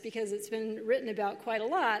about this because it's been written about quite a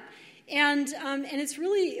lot. And it's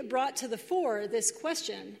really brought to the fore this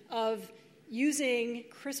question of using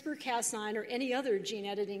CRISPR-Cas9 or any other gene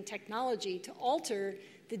editing technology to alter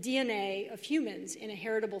the DNA of humans in a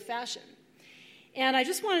heritable fashion. And I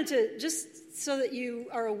just wanted to, just so that you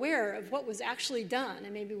are aware of what was actually done,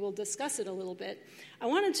 and maybe we'll discuss it a little bit, I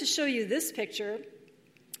wanted to show you this picture,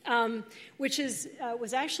 which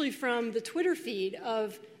was actually from the Twitter feed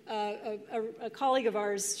of a colleague of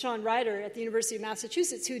ours, Sean Ryder, at the University of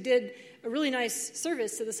Massachusetts, who did a really nice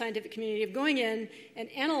service to the scientific community of going in and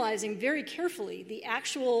analyzing very carefully the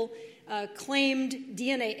actual claimed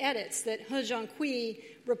DNA edits that He Jiankui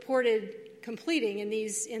reported completing in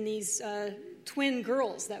these twin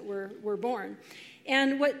girls that were born.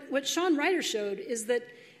 And what Sean Ryder showed is that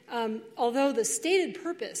although the stated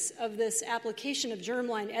purpose of this application of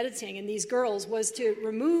germline editing in these girls was to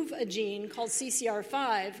remove a gene called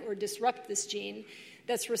CCR5, or disrupt this gene,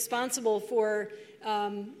 that's responsible for,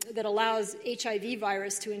 that allows HIV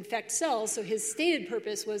virus to infect cells, so his stated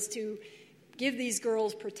purpose was to give these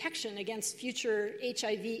girls protection against future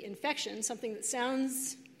HIV infection, something that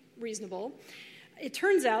sounds reasonable. It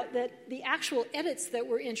turns out that the actual edits that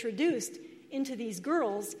were introduced into these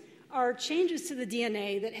girls are changes to the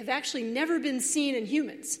DNA that have actually never been seen in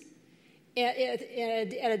humans at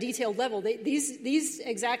a detailed level. These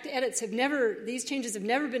exact edits these changes have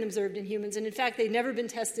never been observed in humans, and in fact, they've never been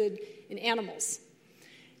tested in animals.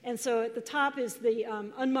 And so at the top is the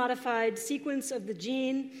unmodified sequence of the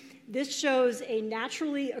gene. This shows a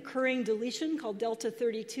naturally occurring deletion called delta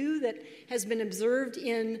 32 that has been observed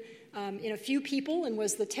in a few people and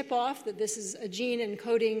was the tip-off that this is a gene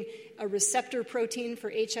encoding a receptor protein for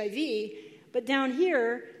HIV. But down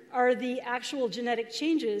here are the actual genetic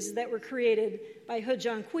changes that were created by He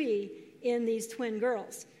Jiankui in these twin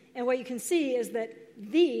girls. And what you can see is that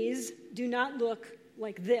these do not look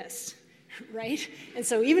like this, right? And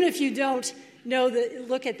so even if you don't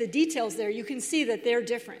look at the details there, you can see that they're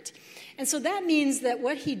different. And so that means that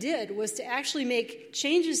what he did was to actually make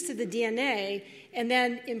changes to the DNA and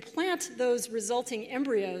then implant those resulting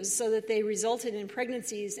embryos so that they resulted in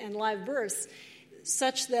pregnancies and live births,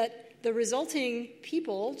 such that the resulting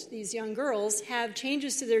people, these young girls, have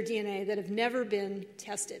changes to their DNA that have never been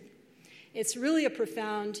tested. It's really a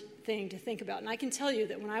profound thing to think about. And I can tell you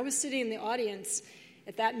that when I was sitting in the audience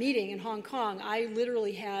at that meeting in Hong Kong, I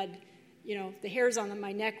literally had, the hairs on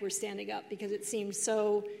my neck were standing up because it seemed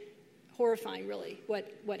so horrifying, really,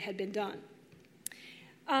 what had been done.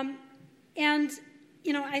 And,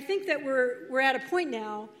 I think that we're at a point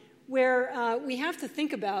now where we have to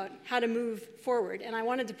think about how to move forward. And I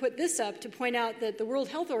wanted to put this up to point out that the World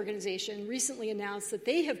Health Organization recently announced that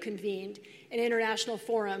they have convened an international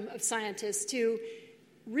forum of scientists to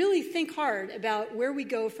really think hard about where we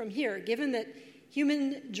go from here, given that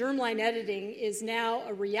human germline editing is now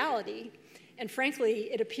a reality. And frankly,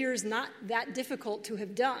 it appears not that difficult to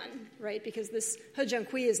have done, right? Because this He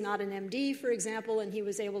Jiankui is not an MD, for example, and he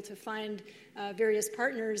was able to find various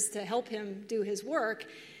partners to help him do his work.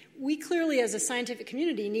 We clearly, as a scientific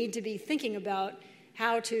community, need to be thinking about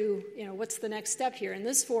how to, what's the next step here? And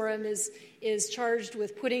this forum is charged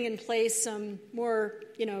with putting in place some more,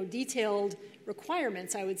 detailed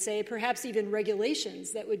requirements, I would say, perhaps even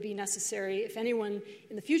regulations that would be necessary if anyone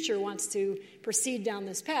in the future wants to proceed down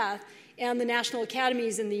this path. And the national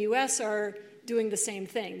academies in the U.S. are doing the same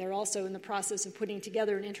thing. They're also in the process of putting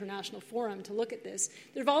together an international forum to look at this.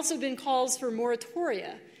 There have also been calls for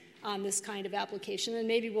moratoria on this kind of application, and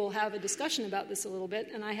maybe we'll have a discussion about this a little bit,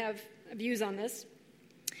 and I have views on this.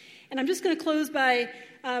 And I'm just going to close by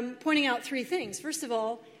pointing out three things. First of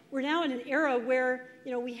all, we're now in an era where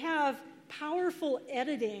we have powerful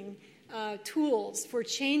editing tools for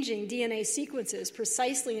changing DNA sequences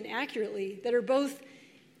precisely and accurately that are both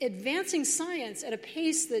advancing science at a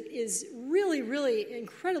pace that is really, really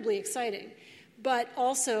incredibly exciting, but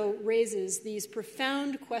also raises these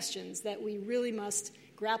profound questions that we really must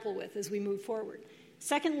grapple with as we move forward.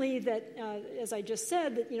 Secondly, that, as I just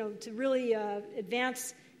said, that to really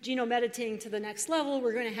advance genome editing to the next level,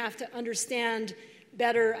 we're going to have to understand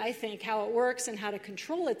better, I think, how it works and how to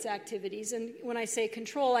control its activities. And when I say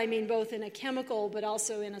control, I mean both in a chemical but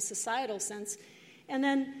also in a societal sense. And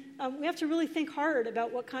then we have to really think hard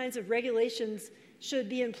about what kinds of regulations should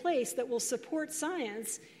be in place that will support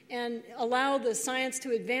science and allow the science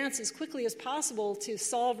to advance as quickly as possible to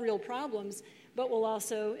solve real problems, but will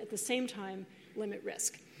also, at the same time, limit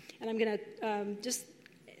risk. And I'm going to just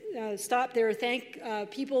stop there, thank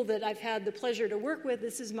people that I've had the pleasure to work with.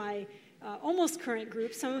 This is my almost current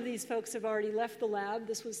group. Some of these folks have already left the lab.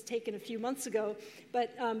 This was taken a few months ago.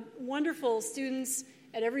 But wonderful students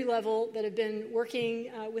at every level that have been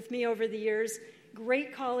working with me over the years.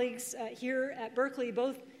 Great colleagues here at Berkeley,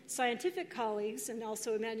 both scientific colleagues and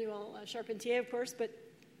also Emmanuel Charpentier, of course, but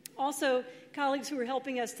also colleagues who are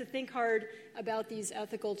helping us to think hard about these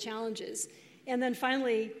ethical challenges. And then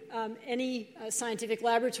finally, any scientific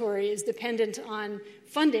laboratory is dependent on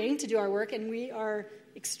funding to do our work, and we are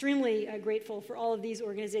extremely grateful for all of these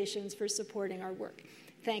organizations for supporting our work.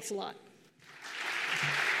 Thanks a lot.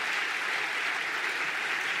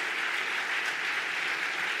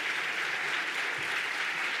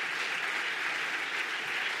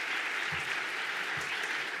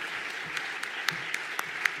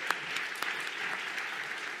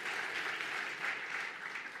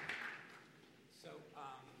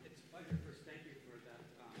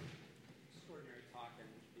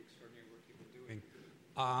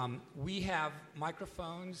 We have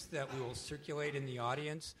microphones that we will circulate in the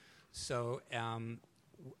audience, so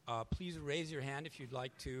please raise your hand if you'd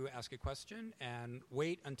like to ask a question, and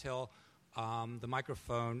wait until the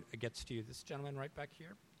microphone gets to you. This gentleman right back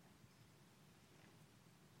here.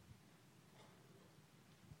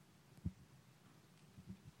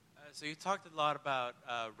 So you talked a lot about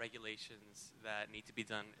regulations that need to be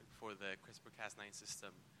done for the CRISPR-Cas9 system.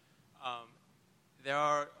 There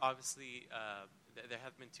are obviously there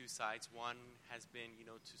have been two sides. One has been,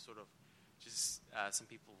 to sort of just some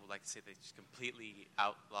people would like to say they just completely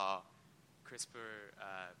outlaw CRISPR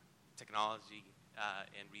technology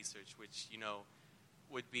and research, which,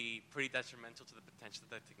 would be pretty detrimental to the potential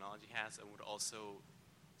that technology has and would also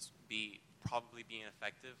be probably be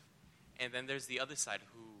ineffective. And then there's the other side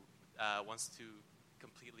who wants to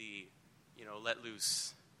completely, let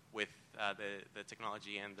loose with the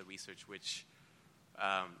technology and the research, which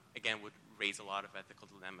again would raise a lot of ethical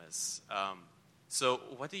dilemmas. So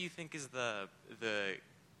what do you think is the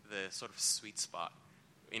sort of sweet spot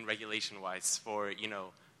in regulation-wise for,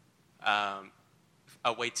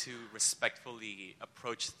 a way to respectfully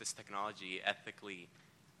approach this technology ethically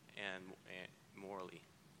and morally?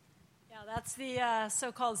 Yeah, that's the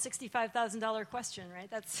so-called $65,000 question, right?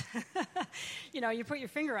 That's, you put your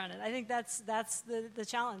finger on it. I think that's the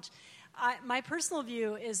challenge. My personal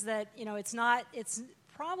view is that, it's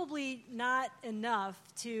probably not enough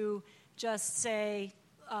to just say,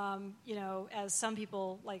 as some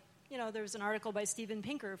people like, there was an article by Steven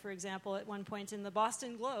Pinker, for example, at one point in the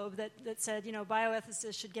Boston Globe that said,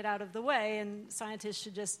 bioethicists should get out of the way and scientists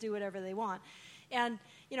should just do whatever they want. And,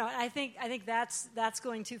 I think that's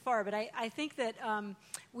going too far. But I think that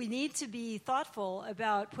we need to be thoughtful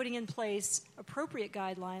about putting in place appropriate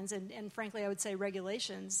guidelines and frankly, I would say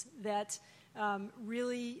regulations that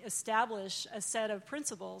really establish a set of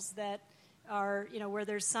principles that are, where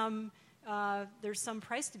there's some there's some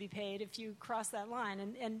price to be paid if you cross that line.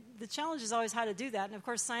 And the challenge is always how to do that. And, of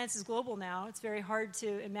course, science is global now. It's very hard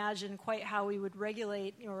to imagine quite how we would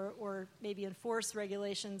regulate or maybe enforce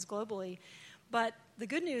regulations globally. But the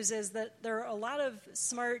good news is that there are a lot of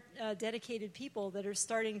smart, dedicated people that are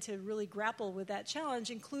starting to really grapple with that challenge,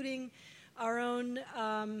 including our own,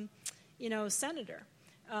 senator,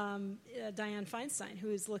 Dianne Feinstein, who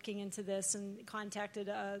is looking into this and contacted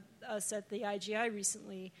us at the IGI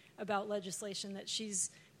recently about legislation that she's,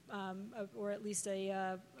 or at least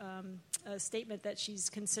a statement that she's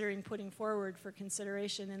considering putting forward for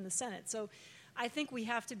consideration in the Senate. So I think we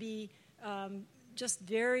have to be just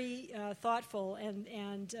very thoughtful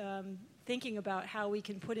and thinking about how we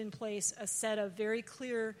can put in place a set of very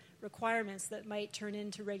clear requirements that might turn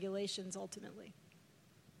into regulations ultimately.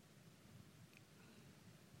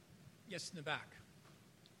 Yes, in the back.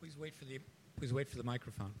 Please wait for the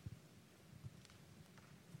microphone.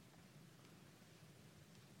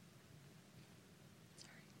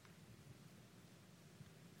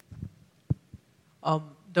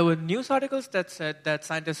 There were news articles that said that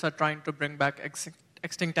scientists are trying to bring back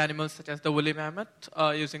extinct animals such as the woolly mammoth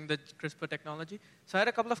using the CRISPR technology. So I had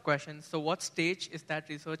a couple of questions. So what stage is that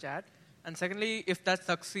research at? And secondly, if that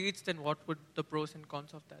succeeds, then what would the pros and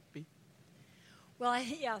cons of that be? Well,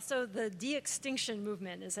 so the de-extinction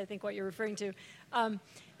movement is, I think, what you're referring to.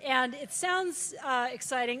 And it sounds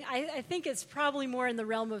exciting. I think it's probably more in the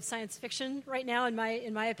realm of science fiction right now, in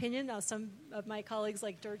my opinion. Now, some of my colleagues,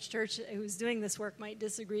 like George Church, who's doing this work, might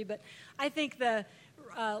disagree. But I think the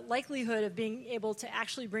likelihood of being able to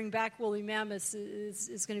actually bring back woolly mammoths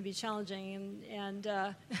is going to be challenging. And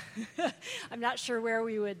I'm not sure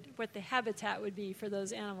what the habitat would be for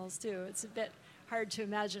those animals, too. It's a bit hard to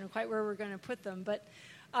imagine quite where we're going to put them. But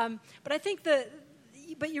I think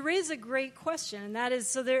But you raise a great question, and that is,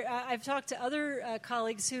 so I've talked to other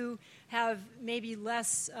colleagues who have maybe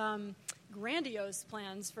less grandiose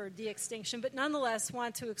plans for de-extinction, but nonetheless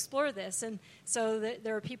want to explore this. And so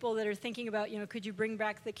there are people that are thinking about, could you bring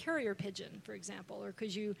back the carrier pigeon, for example, or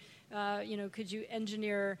could you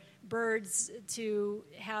engineer birds to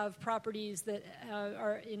have properties that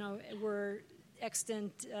were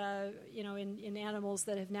extant, in animals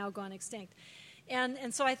that have now gone extinct.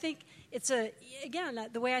 And so I think the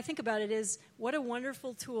way I think about it is, what a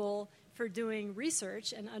wonderful tool for doing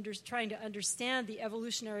research and trying to understand the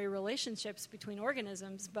evolutionary relationships between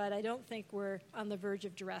organisms, but I don't think we're on the verge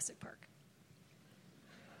of Jurassic Park.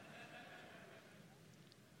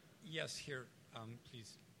 Yes, here,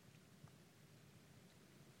 please.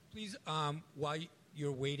 Please, while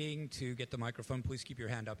you're waiting to get the microphone, please keep your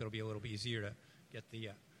hand up. It'll be a little bit easier to get the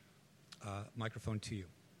microphone to you.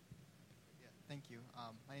 Thank you.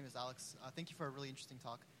 My name is Alex. Thank you for a really interesting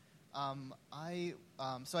talk.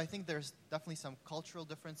 So I think there's definitely some cultural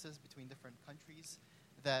differences between different countries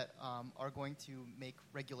that are going to make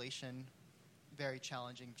regulation very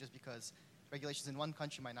challenging, just because regulations in one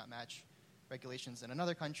country might not match regulations in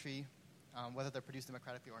another country, whether they're produced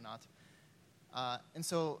democratically or not. And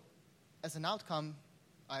so as an outcome,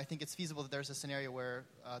 I think it's feasible that there's a scenario where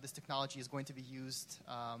this technology is going to be used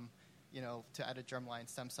to edit germline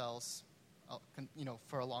stem cells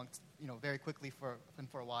for a long, very quickly and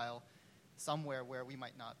for a while, somewhere where we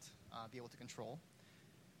might not be able to control.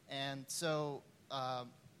 And so,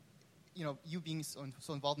 you being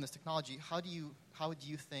so involved in this technology, how do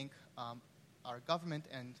you think our government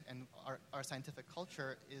and our scientific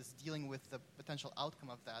culture is dealing with the potential outcome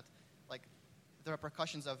of that? Like, the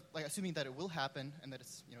repercussions of, assuming that it will happen and that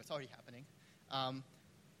it's already happening.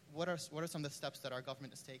 What are some of the steps that our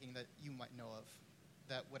government is taking that you might know of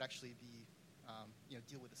that would actually be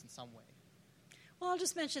deal with this in some way? Well, I'll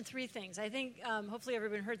just mention three things. I think hopefully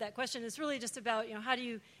everyone heard that question. It's really just about how do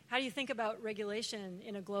you think about regulation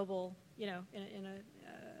in a global in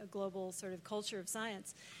a global sort of culture of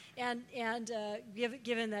science, and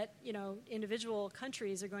given that individual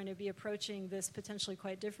countries are going to be approaching this potentially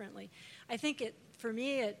quite differently. I think for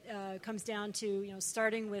me it comes down to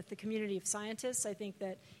starting with the community of scientists. I think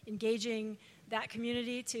that engaging that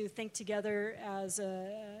community to think together as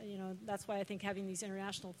that's why I think having these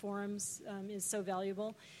international forums is so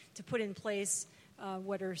valuable, to put in place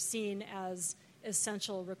what are seen as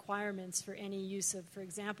essential requirements for any use of, for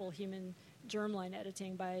example, human germline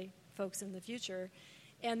editing by folks in the future,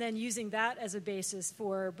 and then using that as a basis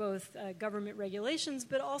for both government regulations,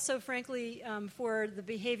 but also, frankly, for the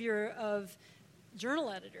behavior of journal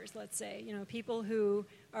editors, let's say, people who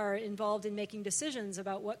are involved in making decisions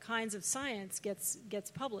about what kinds of science gets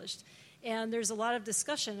published. And there's a lot of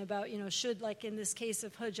discussion about, should, like in this case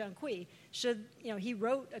of He Jiankui, he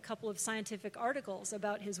wrote a couple of scientific articles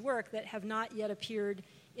about his work that have not yet appeared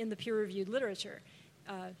in the peer-reviewed literature.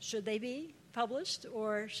 Should they be published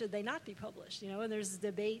or should they not be published? And there's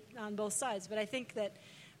debate on both sides. But I think that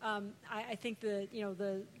I think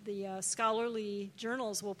the scholarly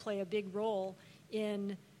journals will play a big role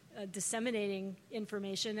in disseminating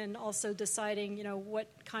information and also deciding what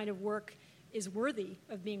kind of work is worthy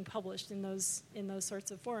of being published in those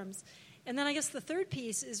sorts of forums. And then I guess the third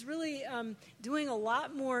piece is really doing a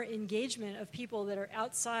lot more engagement of people that are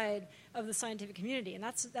outside of the scientific community, and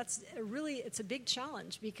that's it's a big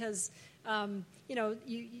challenge because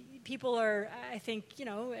people are, I think,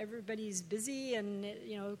 everybody's busy, and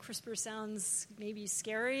CRISPR sounds maybe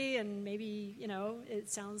scary, and maybe it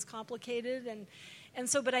sounds complicated, and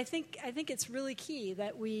so, but I think it's really key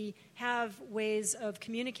that we have ways of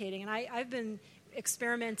communicating, and I've been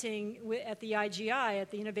experimenting at the IGI,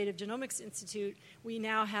 at the Innovative Genomics Institute. We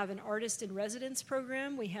now have an artist in residence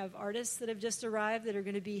program. We have artists that have just arrived that are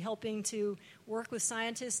going to be helping to work with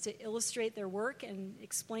scientists to illustrate their work and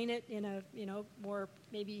explain it in a more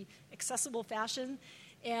maybe accessible fashion.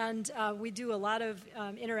 And we do a lot of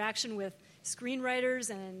interaction with screenwriters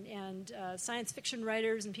and science fiction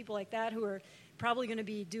writers and people like that who are probably going to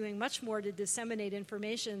be doing much more to disseminate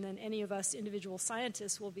information than any of us individual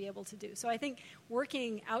scientists will be able to do. So I think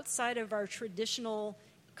working outside of our traditional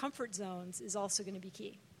comfort zones is also going to be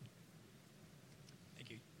key. Thank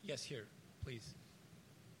you. Yes, here, please.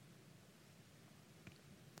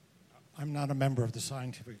 I'm not a member of the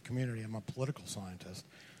scientific community. I'm a political scientist.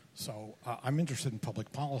 So I'm interested in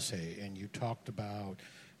public policy, and you talked about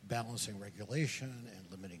balancing regulation and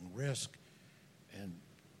limiting risk, and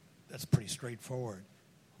that's pretty straightforward.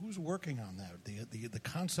 Who's working on that? The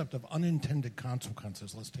concept of unintended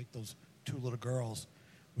consequences. Let's take those two little girls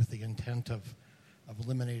with the intent of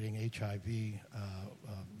eliminating HIV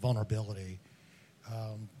vulnerability.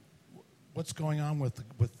 What's going on with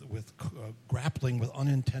grappling with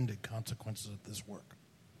unintended consequences of this work?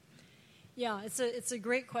 Yeah, it's a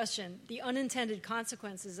great question. The unintended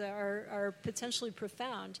consequences are potentially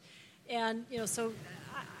profound, and so.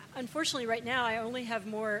 Unfortunately, right now, I have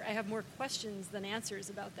more questions than answers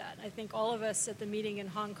about that. I think all of us at the meeting in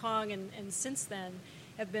Hong Kong and since then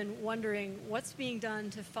have been wondering what's being done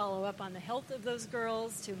to follow up on the health of those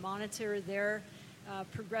girls, to monitor their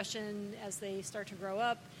progression as they start to grow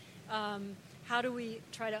up. How do we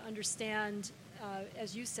try to understand,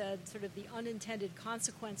 as you said, sort of the unintended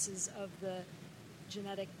consequences of the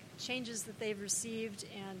genetic changes that they've received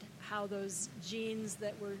and how those genes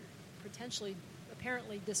that were potentially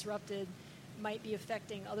apparently disrupted might be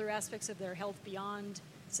affecting other aspects of their health beyond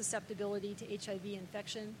susceptibility to HIV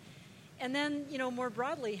infection. And then, more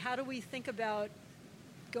broadly, how do we think about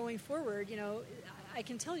going forward? I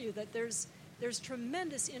can tell you that there's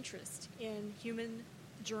tremendous interest in human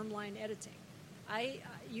germline editing.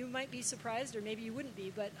 You might be surprised, or maybe you wouldn't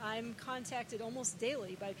be, but I'm contacted almost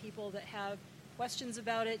daily by people that have questions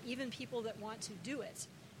about it, even people that want to do it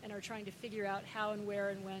and are trying to figure out how and where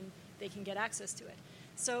and when they can get access to it.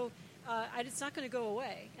 So it's not going to go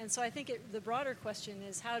away. And so I think the broader question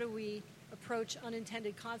is, how do we approach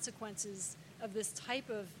unintended consequences of this type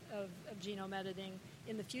of genome editing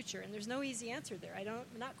in the future? And there's no easy answer there.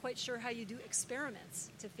 I'm not quite sure how you do experiments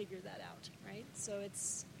to figure that out, right? So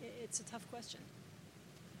it's a tough question.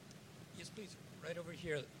 Yes, please, right over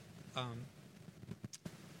here.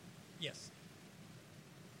 Yes.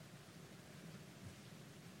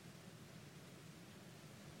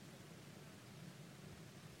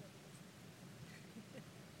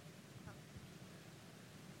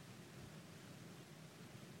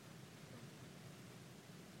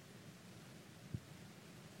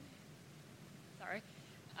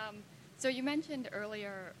 So you mentioned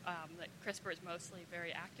earlier that CRISPR is mostly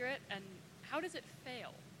very accurate, and how does it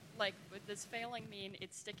fail? Like, does failing mean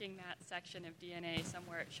it's sticking that section of DNA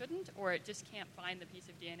somewhere it shouldn't, or it just can't find the piece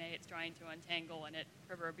of DNA it's trying to untangle and it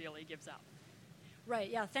proverbially gives up? Right,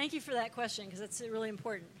 yeah, thank you for that question, because it's really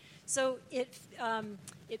important. So it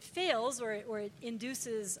fails, or it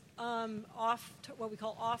induces what we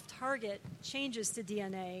call off-target changes to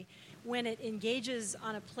DNA when it engages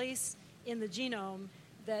on a place in the genome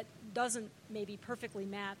that doesn't maybe perfectly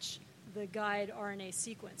match the guide RNA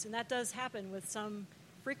sequence. And that does happen with some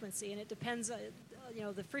frequency, and it depends,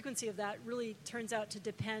 the frequency of that really turns out to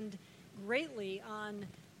depend greatly on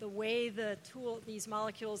the way these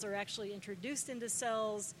molecules are actually introduced into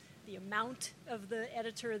cells, the amount of the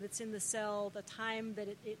editor that's in the cell, the time that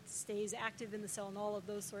it stays active in the cell, and all of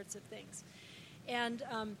those sorts of things. And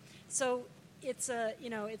so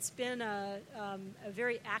it's been a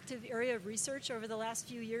very active area of research over the last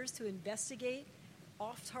few years to investigate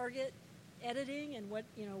off-target editing and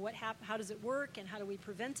how does it work and how do we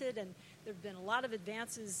prevent it. And there have been a lot of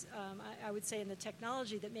advances, I would say, in the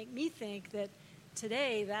technology that make me think that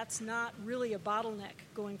today that's not really a bottleneck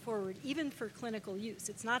going forward, even for clinical use.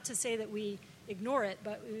 It's not to say that we ignore it,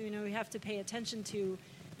 but we have to pay attention to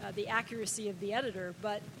the accuracy of the editor.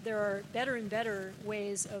 But there are better and better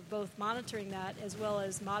ways of both monitoring that as well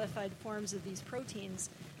as modified forms of these proteins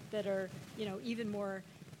that are even more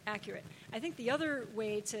accurate. I think the other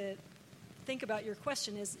way to think about your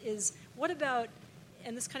question is what about,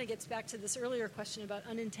 and this kind of gets back to this earlier question about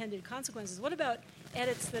unintended consequences, what about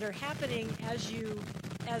edits that are happening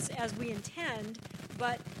as we intend,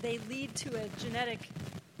 but they lead to a genetic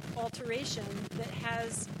alteration that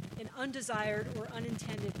has an undesired or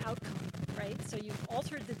unintended outcome, right? So you've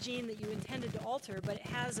altered the gene that you intended to alter, but it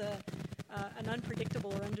has an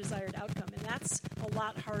unpredictable or undesired outcome, and that's a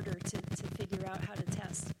lot harder to figure out how to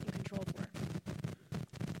test and control for.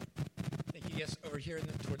 Thank you. Yes, over here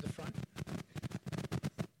toward the front.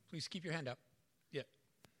 Please keep your hand up. Yeah.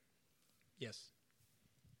 Yes.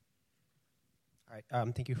 All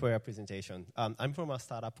right. Thank you for your presentation. I'm from a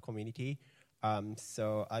startup community,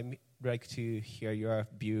 so I'd like to hear your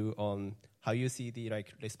view on how you see the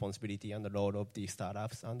responsibility and the role of the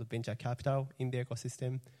startups and the venture capital in the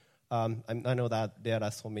ecosystem. I know that there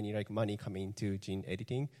are so many money coming into gene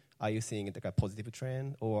editing. Are you seeing it a positive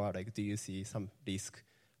trend, or do you see some risk,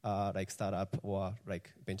 startup or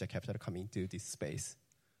venture capital coming into this space?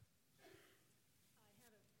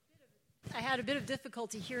 I had a bit of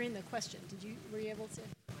difficulty hearing the question. Were you able to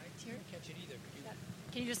hear it? I didn't catch it either.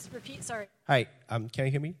 Can you just repeat? Sorry. Hi. Can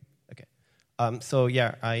you hear me? Okay.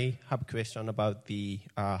 I have a question about the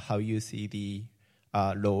how you see the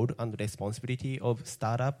load and responsibility of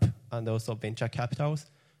startup and also venture capitals.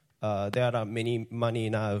 There are many money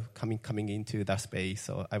now coming into that space,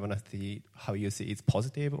 so I want to see how you see it's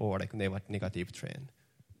positive or negative trend.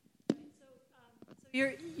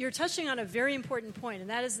 You're touching on a very important point, and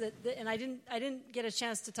that is that, and I didn't get a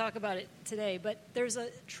chance to talk about it today, but there's a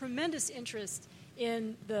tremendous interest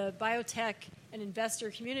in the biotech and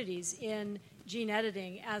investor communities in gene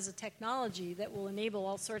editing as a technology that will enable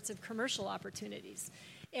all sorts of commercial opportunities.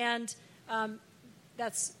 And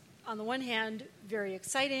that's, on the one hand, very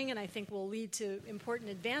exciting, and I think will lead to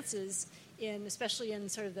important advances especially in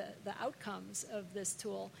sort of the outcomes of this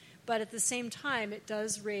tool. But at the same time, it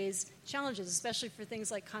does raise challenges, especially for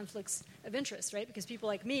things like conflicts of interest, right? Because people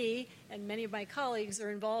like me and many of my colleagues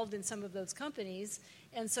are involved in some of those companies.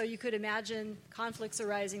 And so you could imagine conflicts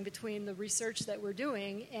arising between the research that we're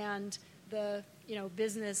doing and the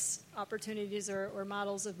business opportunities or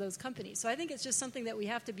models of those companies. So I think it's just something that we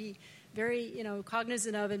have to be very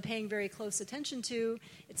cognizant of and paying very close attention to.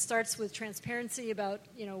 It starts with transparency about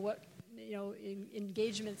what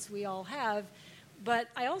engagements we all have. But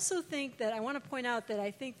I also think that I want to point out that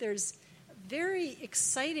I think there's very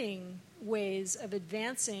exciting ways of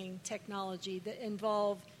advancing technology that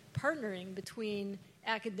involve partnering between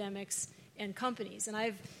academics and companies.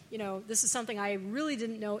 And this is something I really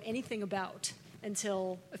didn't know anything about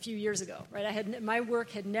until a few years ago, right? My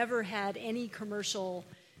work had never had any commercial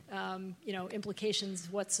implications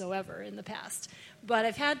whatsoever in the past. But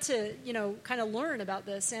I've had to, kind of learn about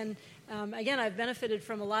this. And again, I've benefited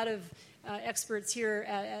from a lot of experts here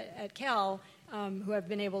at Cal who I've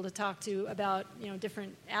been able to talk to about,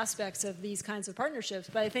 different aspects of these kinds of partnerships.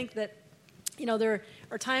 But I think that, there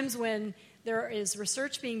are times when there is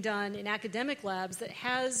research being done in academic labs that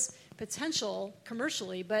has potential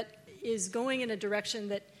commercially, but is going in a direction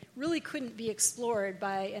that really couldn't be explored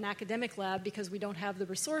by an academic lab because we don't have the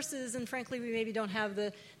resources, and frankly, we maybe don't have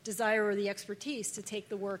the desire or the expertise to take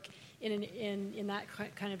the work in that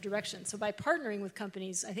kind of direction. So by partnering with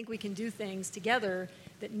companies, I think we can do things together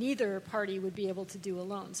that neither party would be able to do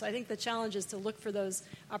alone. So I think the challenge is to look for those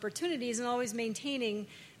opportunities and always maintaining,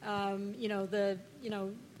 the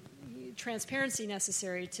transparency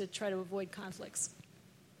necessary to try to avoid conflicts.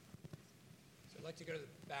 So I'd like to go to the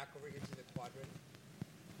back over here to the quadrant.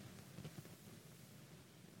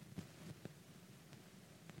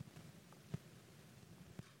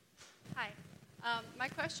 Hi. My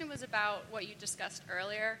question was about what you discussed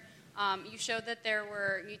earlier. You showed that there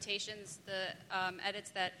were mutations, the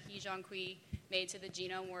edits that He Jiankui made to the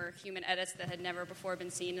genome were human edits that had never before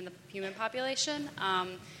been seen in the human population.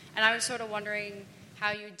 And I was sort of wondering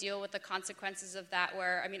how you deal with the consequences of that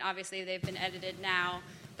where, obviously they've been edited now,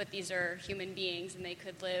 but these are human beings and they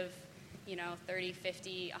could live, 30,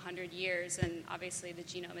 50, 100 years, and obviously the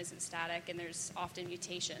genome isn't static and there's often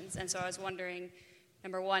mutations. And so I was wondering,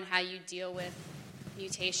 number one, how you deal with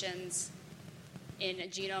mutations in a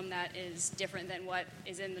genome that is different than what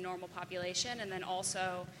is in the normal population, and then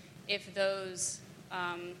also if those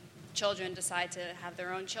children decide to have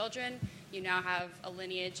their own children, you now have a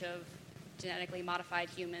lineage of genetically modified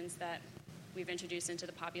humans that we've introduced into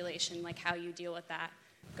the population, like how you deal with that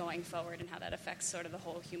going forward and how that affects sort of the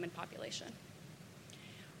whole human population.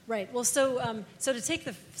 Right. Well, so to take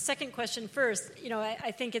the second question first,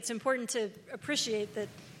 I think it's important to appreciate that,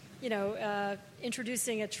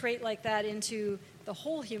 introducing a trait like that into the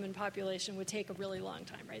whole human population would take a really long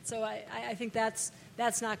time, right? So I think that's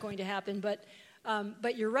not going to happen.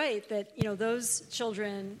 But you're right that those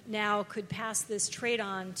children now could pass this trait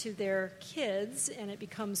on to their kids, and it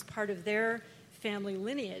becomes part of their family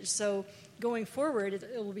lineage. So going forward,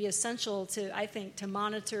 it will be essential to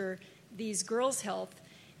monitor these girls' health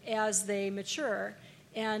as they mature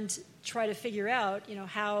and try to figure out,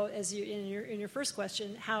 how, as you in your first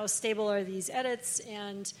question, how stable are these edits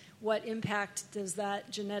and what impact does that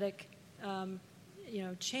genetic,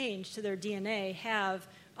 change to their DNA have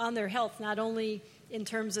on their health, not only in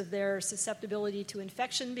terms of their susceptibility to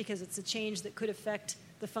infection, because it's a change that could affect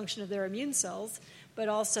the function of their immune cells, but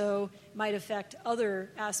also might affect other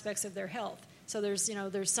aspects of their health. So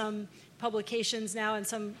there's some publications now and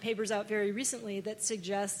some papers out very recently that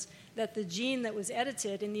suggest that the gene that was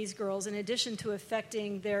edited in these girls, in addition to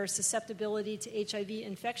affecting their susceptibility to HIV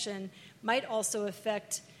infection, might also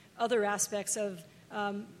affect other aspects of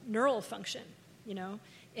neural function,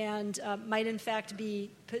 and might in fact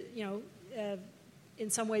be, in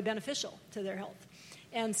some way beneficial to their health.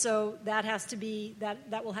 And so that has to be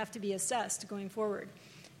that will have to be assessed going forward.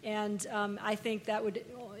 And I think that would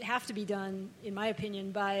have to be done, in my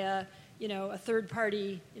opinion, by a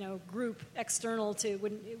third-party group external to.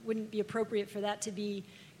 It wouldn't be appropriate for that to be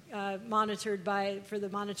monitored for the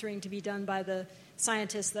monitoring to be done by the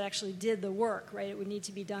scientists that actually did the work, right? It would need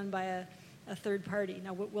to be done by a third party.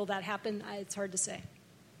 Now, will that happen? It's hard to say. Up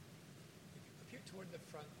here toward the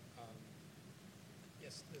front.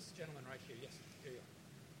 Yes, this gentleman right here. Yes, here you are.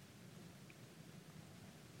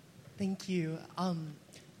 Thank you.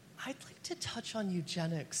 I'd like to touch on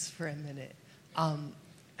eugenics for a minute.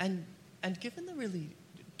 And given the really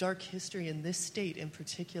dark history in this state in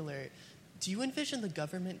particular, do you envision the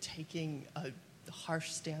government taking a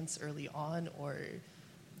harsh stance early on, or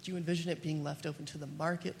do you envision it being left open to the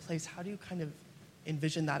marketplace? How do you kind of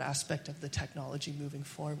envision that aspect of the technology moving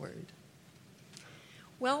forward?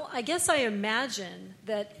 Well, I guess I imagine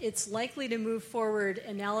that it's likely to move forward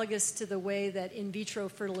analogous to the way that in vitro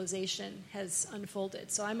fertilization has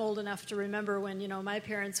unfolded. So I'm old enough to remember when, my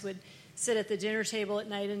parents would sit at the dinner table at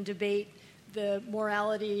night and debate the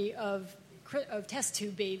morality of test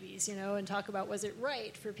tube babies, and talk about was it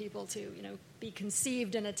right for people to, be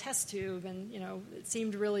conceived in a test tube, and, it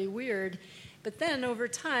seemed really weird. But then over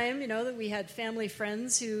time, that we had family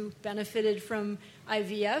friends who benefited from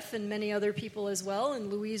IVF and many other people as well,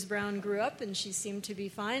 and Louise Brown grew up and she seemed to be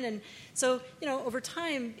fine. And so, over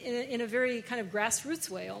time, in a very kind of grassroots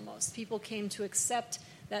way almost, people came to accept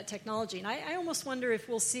that technology. And I almost wonder if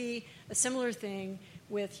we'll see a similar thing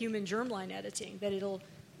with human germline editing, that it'll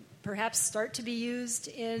perhaps start to be used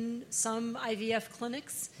in some IVF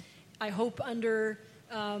clinics, I hope under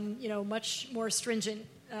much more stringent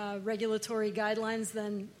regulatory guidelines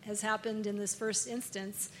than has happened in this first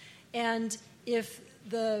instance. And if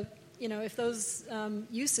those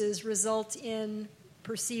uses result in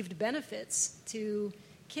perceived benefits to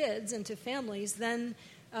kids and to families, then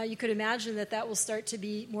you could imagine that will start to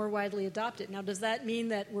be more widely adopted. Now, does that mean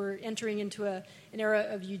that we're entering into an era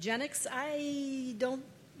of eugenics? I don't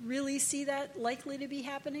really see that likely to be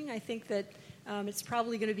happening. I think that it's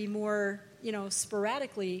probably going to be more,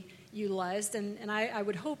 sporadically utilized, and I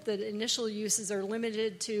would hope that initial uses are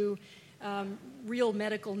limited to real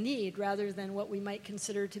medical need rather than what we might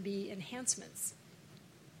consider to be enhancements.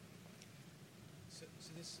 So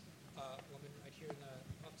this woman right here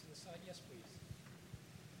off to the side, yes, please.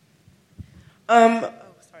 Sorry,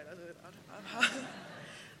 that was really loud.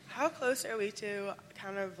 How close are we to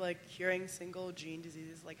kind of like curing single gene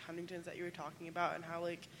diseases like Huntington's that you were talking about, and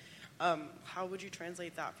how would you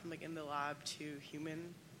translate that from like in the lab to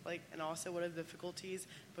human? And also what are the difficulties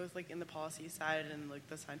both like in the policy side and like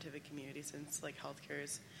the scientific community, since like healthcare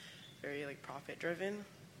is very like profit driven?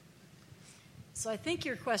 So I think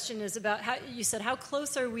your question is about how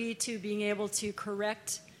close are we to being able to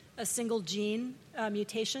correct a single gene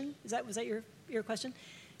mutation? Was that your question?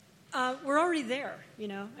 We're already there,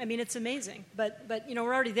 I mean, it's amazing, but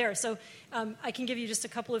we're already there. So I can give you just a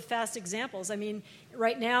couple of fast examples. I mean,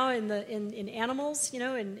 right now in animals,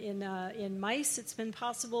 in mice, it's been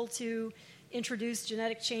possible to introduce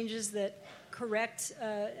genetic changes that correct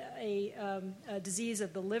a disease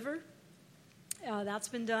of the liver. That's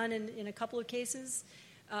been done in a couple of cases.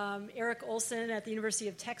 Eric Olson at the University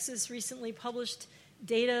of Texas recently published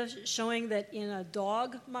data showing that in a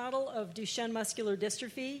dog model of Duchenne muscular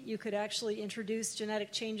dystrophy, you could actually introduce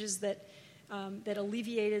genetic changes that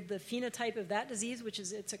alleviated the phenotype of that disease, which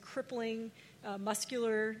is it's a crippling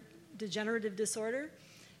muscular degenerative disorder,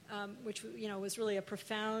 which was really a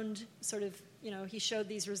profound sort of, he showed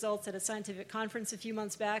these results at a scientific conference a few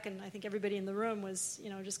months back, and I think everybody in the room was,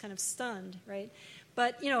 just kind of stunned, right?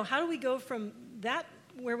 But, how do we go from that,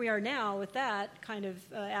 where we are now with that kind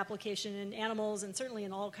of application in animals and certainly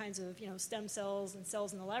in all kinds of, stem cells and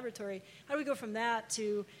cells in the laboratory, how do we go from that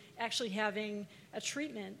to actually having a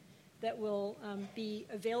treatment that will be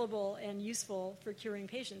available and useful for curing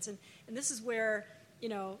patients? And this is where,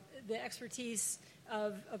 the expertise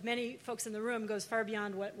of many folks in the room goes far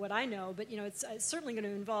beyond what I know, but it's certainly going to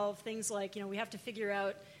involve things like we have to figure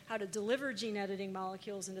out how to deliver gene editing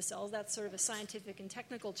molecules into cells. That's sort of a scientific and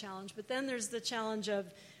technical challenge. But then there's the challenge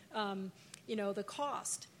of the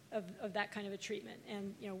cost of that kind of a treatment,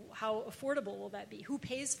 and how affordable will that be? Who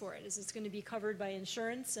pays for it? Is this going to be covered by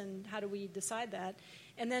insurance, and how do we decide that?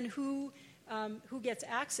 And then who gets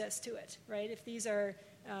access to it, right? If these are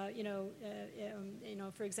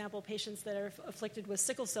for example, patients that are afflicted with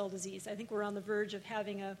sickle cell disease. I think we're on the verge of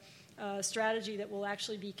having a strategy that will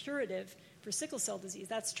actually be curative for sickle cell disease.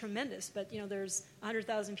 That's tremendous, but there's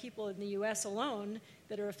 100,000 people in the U.S. alone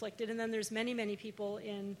that are afflicted, and then there's many, many people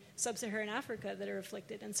in sub-Saharan Africa that are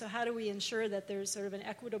afflicted. And so how do we ensure that there's sort of an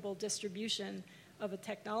equitable distribution of a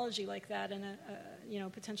technology like that and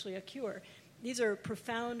potentially a cure? These are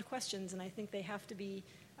profound questions, and I think they have to be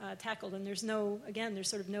tackled, and there's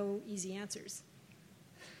sort of no easy answers.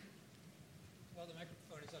 Well, the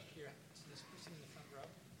microphone is up here to this person in the front row.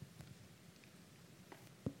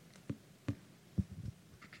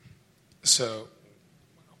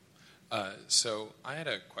 So I had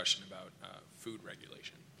a question about food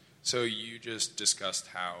regulation. So you just discussed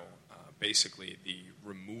how basically the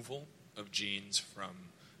removal of genes from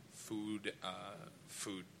food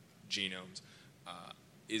genomes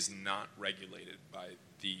is not regulated by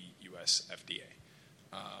the U.S. FDA.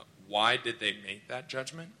 Why did they make that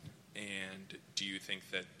judgment? And do you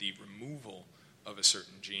think that the removal of a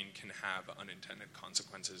certain gene can have unintended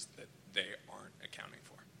consequences that they aren't accounting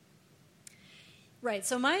for? Right.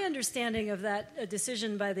 So my understanding of that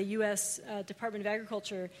decision by the U.S. Department of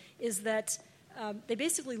Agriculture is that they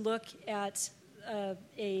basically look at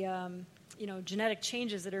genetic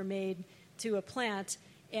changes that are made to a plant,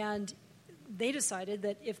 and they decided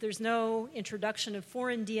that if there's no introduction of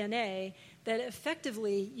foreign DNA, that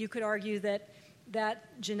effectively you could argue that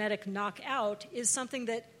that genetic knockout is something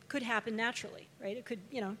that could happen naturally, right? It could,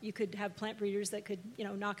 you could have plant breeders that could,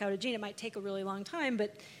 knock out a gene. It might take a really long time,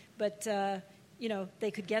 but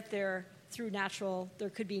they could get there through there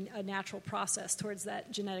could be a natural process towards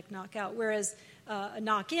that genetic knockout. Whereas a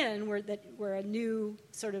knock-in, where a new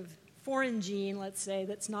sort of foreign gene, let's say,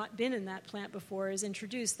 that's not been in that plant before is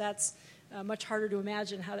introduced, that's much harder to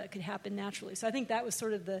imagine how that could happen naturally. So I think that was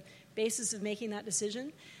sort of the basis of making that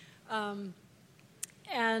decision.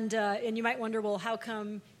 And you might wonder, well, how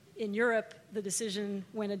come in Europe the decision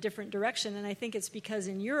went a different direction? And I think it's because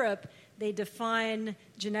in Europe they define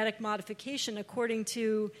genetic modification according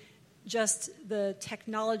to just the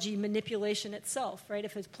technology manipulation itself, right?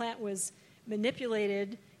 If a plant was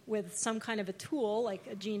manipulated with some kind of a tool, like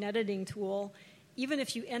a gene editing tool, even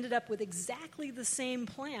if you ended up with exactly the same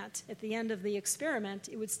plant at the end of the experiment,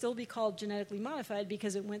 it would still be called genetically modified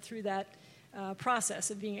because it went through that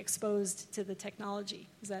process of being exposed to the technology.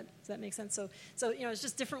 Does that make sense? So it's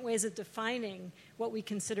just different ways of defining what we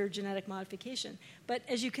consider genetic modification. But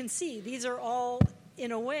as you can see, these are all,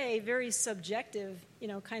 in a way, very subjective,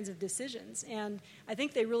 kinds of decisions. And I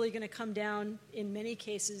think they're really going to come down, in many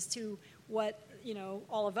cases, to what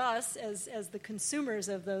all of us as the consumers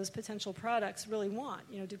of those potential products really want.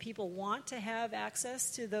 Do people want to have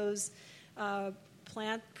access to those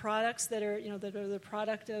plant products that are the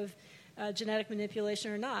product of genetic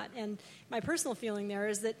manipulation or not? And my personal feeling there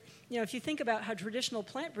is that, if you think about how traditional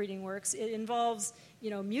plant breeding works, it involves,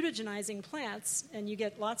 mutagenizing plants, and you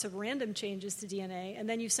get lots of random changes to DNA, and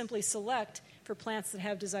then you simply select for plants that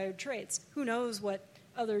have desired traits. Who knows what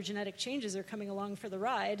other genetic changes are coming along for the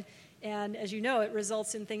ride? And as you know, it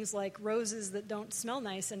results in things like roses that don't smell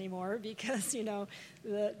nice anymore because,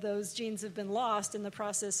 those genes have been lost in the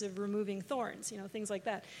process of removing thorns, things like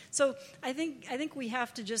that. So I think we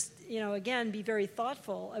have to just, again, be very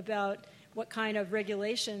thoughtful about what kind of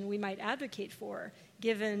regulation we might advocate for,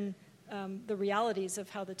 given the realities of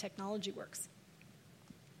how the technology works.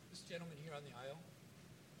 This gentleman here on the aisle.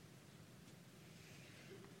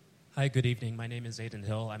 Hi, good evening. My name is Aidan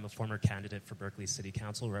Hill. I'm a former candidate for Berkeley City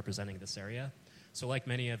Council representing this area. So like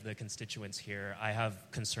many of the constituents here, I have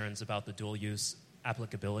concerns about the dual-use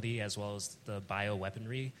applicability as well as the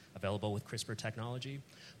bioweaponry available with CRISPR technology.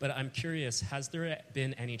 But I'm curious, has there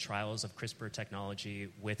been any trials of CRISPR technology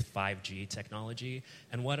with 5G technology?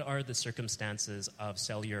 And what are the circumstances of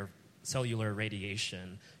cellular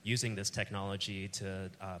radiation using this technology to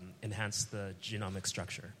enhance the genomic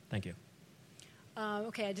structure? Thank you.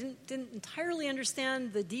 Okay, I didn't entirely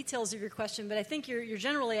understand the details of your question, but I think you're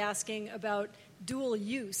generally asking about dual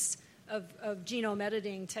use of genome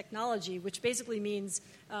editing technology, which basically means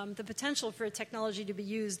the potential for a technology to be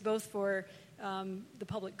used both for the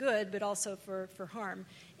public good, but also for harm.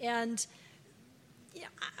 And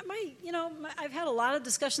I've had a lot of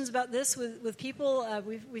discussions about this with people.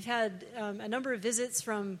 We've had a number of visits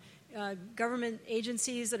from government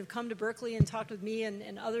agencies that have come to Berkeley and talked with me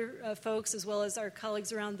and other folks, as well as our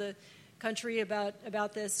colleagues around the country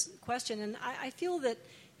about this question. And I feel that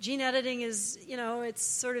gene editing is, it's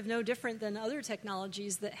sort of no different than other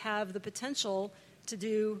technologies that have the potential to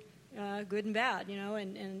do good and bad,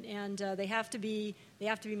 and they have to be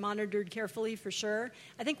monitored carefully for sure.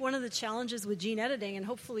 I think one of the challenges with gene editing, and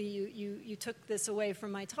hopefully you took this away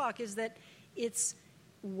from my talk, is that it's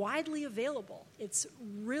widely available. It's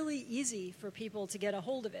really easy for people to get a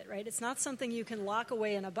hold of it, right? It's not something you can lock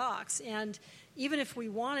away in a box. And even if we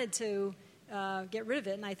wanted to get rid of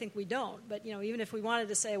it, and I think we don't, but even if we wanted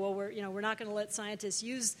to say, well, we're not going to let scientists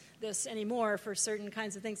use this anymore for certain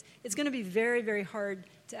kinds of things, it's going to be very, very hard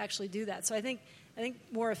to actually do that. So I think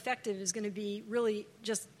more effective is going to be really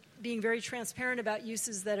just being very transparent about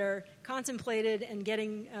uses that are contemplated and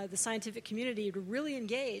getting the scientific community to really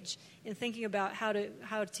engage in thinking about how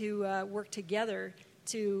to work together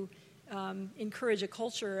to encourage a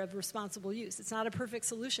culture of responsible use. It's not a perfect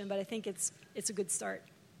solution, but I think it's a good start.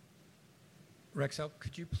 Rexel,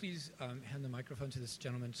 could you please hand the microphone to this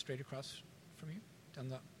gentleman straight across from you,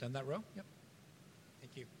 down that row? Yep.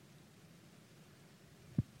 Thank you.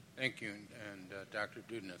 Thank you, and Dr.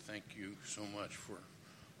 Doudna, thank you so much for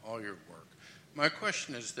all your work. My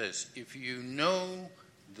question is this: if you know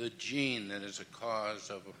the gene that is a cause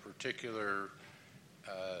of a particular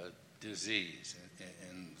disease,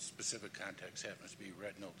 in specific context happens to be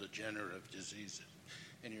retinal degenerative diseases,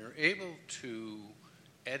 and you're able to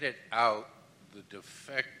edit out the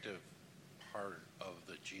defective part of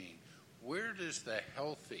the gene, where does the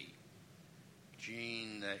healthy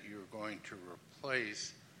gene that you're going to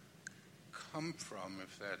replace come from,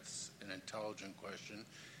 if that's an intelligent question?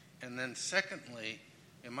 And then secondly,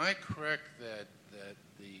 am I correct that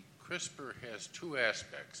the CRISPR has two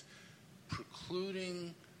aspects: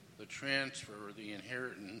 precluding the transfer or the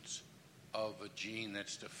inheritance of a gene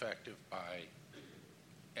that's defective by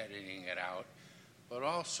editing it out, but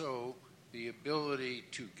also the ability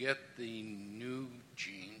to get the new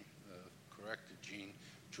gene, the corrected gene,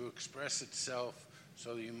 to express itself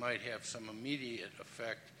so that you might have some immediate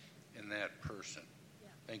effect in that person? Yeah.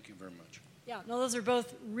 Thank you very much. Yeah, no, those are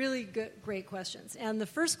both really great questions. And the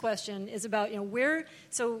first question is about, where,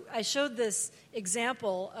 so I showed this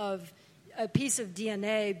example of a piece of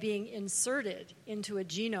DNA being inserted into a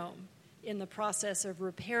genome in the process of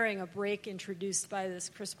repairing a break introduced by this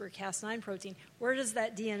CRISPR-Cas9 protein. Where does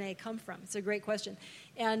that DNA come from? It's a great question.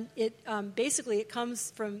 And it basically it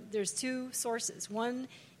comes from, there's two sources. One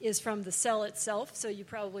is from the cell itself. So you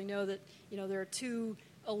probably know that there are two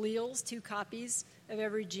alleles, two copies of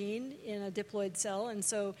every gene in a diploid cell. And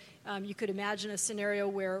so you could imagine a scenario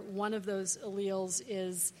where one of those alleles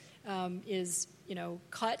is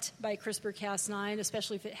cut by CRISPR-Cas9,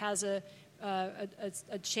 especially if it has a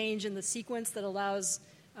change in the sequence that allows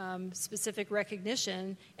specific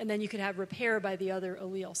recognition, and then you could have repair by the other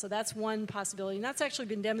allele. So that's one possibility, and that's actually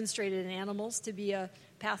been demonstrated in animals to be a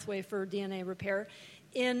pathway for DNA repair.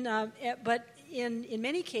 But in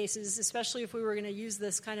many cases, especially if we were going to use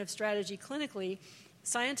this kind of strategy clinically,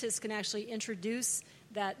 scientists can actually introduce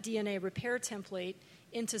that DNA repair template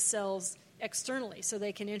into cells externally. So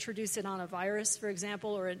they can introduce it on a virus, for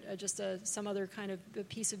example, or some other kind of a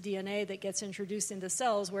piece of DNA that gets introduced into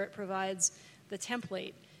cells where it provides the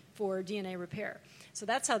template for DNA repair. So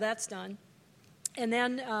that's how that's done. And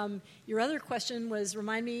then your other question was,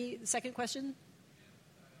 remind me, the second question?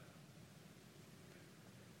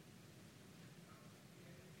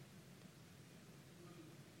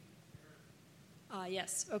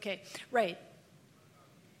 Yes, okay, right.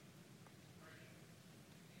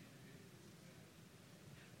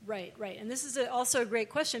 Right. And this is also a great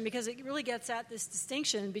question because it really gets at this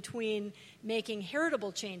distinction between making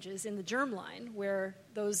heritable changes in the germline, where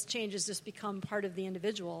those changes just become part of the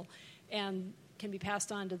individual, and can be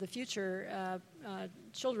passed on to the future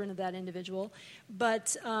children of that individual.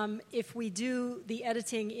 But if we do the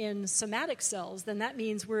editing in somatic cells, then that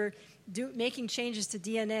means we're making changes to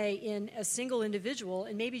DNA in a single individual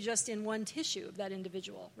and maybe just in one tissue of that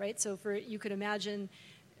individual, right? So you could imagine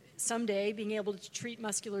someday being able to treat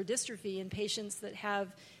muscular dystrophy in patients that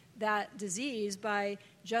have that disease by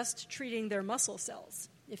just treating their muscle cells,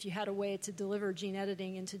 if you had a way to deliver gene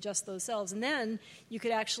editing into just those cells. And then you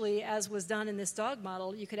could actually, as was done in this dog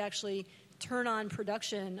model, you could actually turn on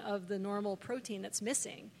production of the normal protein that's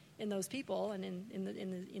missing in those people and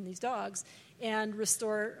in these dogs and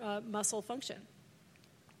restore muscle function.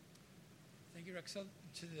 Thank you, Rexel.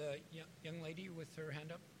 To the young lady with her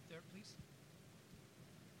hand up there, please.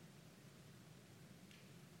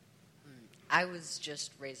 I was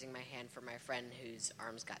just raising my hand for my friend whose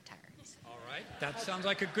arms got tired. All right. That sounds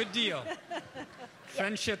like a good deal.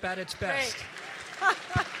 Friendship at its best.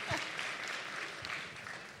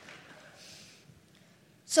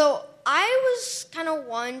 So I was kind of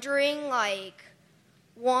wondering, like,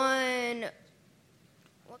 what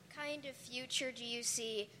kind of future do you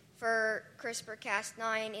see for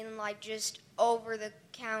CRISPR-Cas9 in, like, just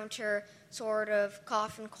over-the-counter sort of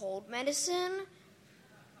cough and cold medicine?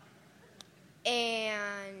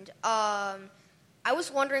 And I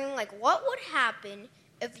was wondering, like, what would happen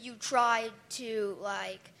if you tried to,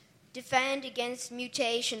 like, defend against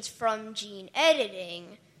mutations from gene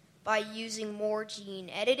editing by using more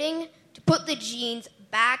gene editing to put the genes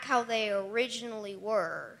back how they originally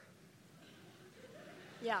were?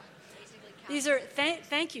 Yeah. These are,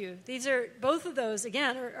 thank you. These are, both of those,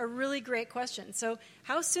 again, are really great questions. So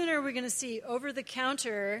how soon are we going to see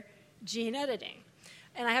over-the-counter gene editing?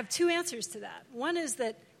 And I have two answers to that. One is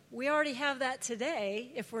that we already have that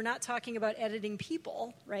today if we're not talking about editing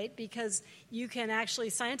people, right? Because you can actually,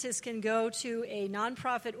 scientists can go to a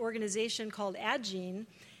nonprofit organization called Addgene,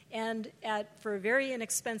 and for a very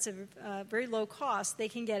inexpensive, very low cost, they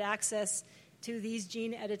can get access to these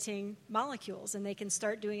gene editing molecules, and they can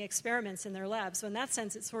start doing experiments in their lab. So in that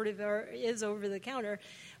sense, it sort of is over the counter.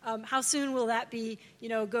 How soon will that be? You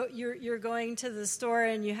know, you're going to the store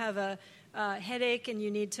and you have a headache and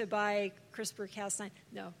you need to buy CRISPR-Cas9.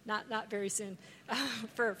 No, not very soon,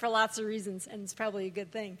 for lots of reasons, and it's probably a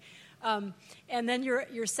good thing. And then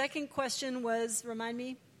your second question was, remind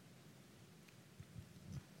me?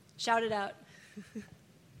 Shout it out.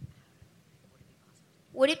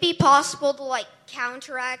 Would it be possible to, like,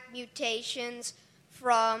 counteract mutations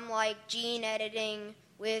from, like, gene editing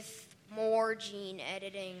with more gene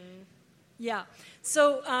editing? Yeah.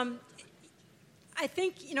 So I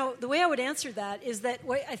think, you know, the way I would answer that is that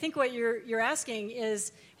I think what you're asking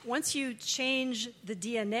is, once you change the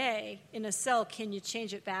DNA in a cell, can you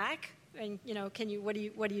change it back? And, you know, what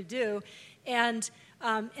do you do? And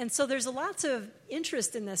so there's lots of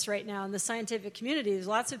interest in this right now in the scientific community. There's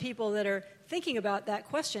lots of people that are thinking about that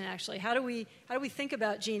question, actually. How do we think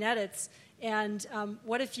about gene edits? And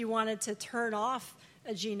what if you wanted to turn off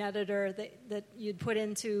a gene editor that you'd put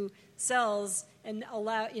into cells and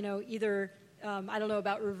allow, you know, either, I don't know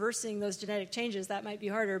about reversing those genetic changes, that might be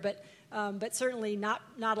harder, but certainly not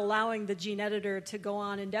allowing the gene editor to go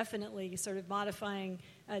on indefinitely, sort of modifying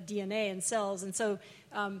DNA in cells. And so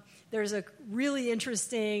there's a really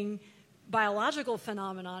interesting biological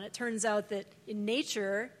phenomenon. It turns out that in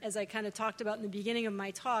nature, as I kind of talked about in the beginning of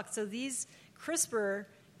my talk, so these CRISPR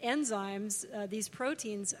enzymes, these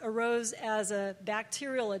proteins, arose as a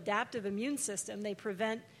bacterial adaptive immune system. They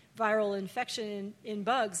prevent viral infection in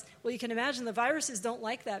bugs. Well, you can imagine the viruses don't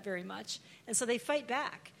like that very much, and so they fight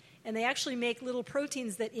back. And they actually make little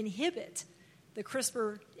proteins that inhibit the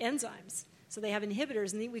CRISPR enzymes. So they have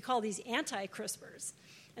inhibitors, and we call these anti-CRISPRs.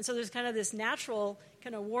 And so there's kind of this natural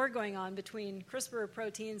kind of war going on between CRISPR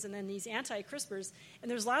proteins and then these anti-CRISPRs. And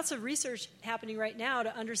there's lots of research happening right now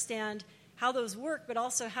to understand how those work, but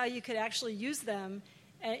also how you could actually use them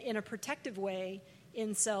in a protective way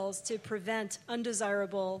in cells to prevent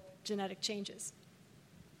undesirable genetic changes.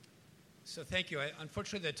 So thank you.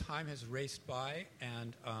 Unfortunately, the time has raced by,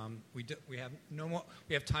 and we have no more.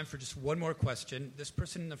 We have time for just one more question. This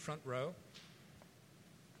person in the front row.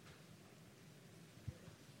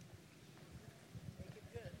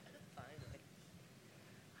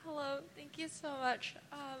 Hello, thank you so much.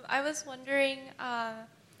 I was wondering,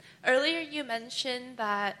 earlier you mentioned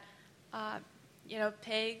that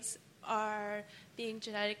pigs are being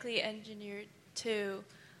genetically engineered to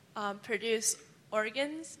produce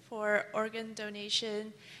organs for organ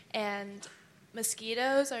donation, and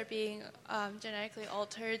mosquitoes are being genetically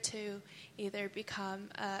altered to either become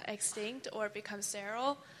extinct or become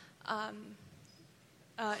sterile.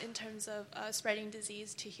 in terms of spreading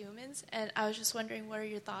disease to humans, and I was just wondering what are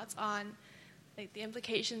your thoughts on like the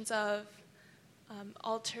implications of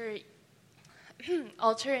altering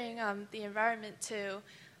the environment to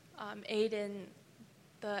aid in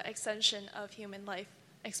the extension of human life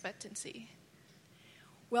expectancy?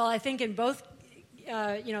 Well, I think in both,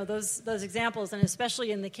 those examples, and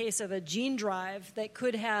especially in the case of a gene drive that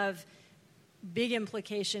could have big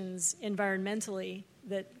implications environmentally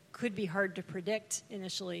that could be hard to predict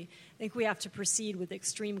initially, I think we have to proceed with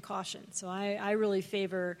extreme caution. So I really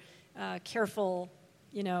favor careful,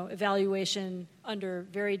 evaluation under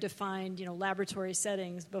very defined, laboratory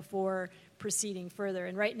settings before proceeding further.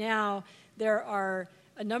 And right now, there are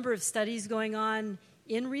a number of studies going on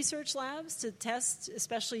in research labs to test,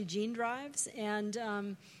 especially gene drives, and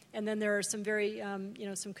then there are some very,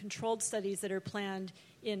 some controlled studies that are planned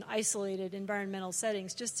in isolated environmental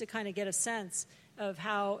settings, just to kind of get a sense of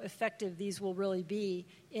how effective these will really be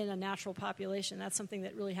in a natural population. That's something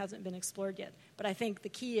that really hasn't been explored yet. But I think the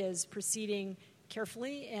key is proceeding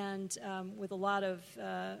carefully and with a lot of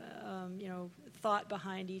thought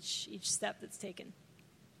behind each step that's taken.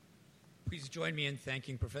 Please join me in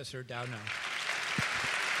thanking Professor Doudna.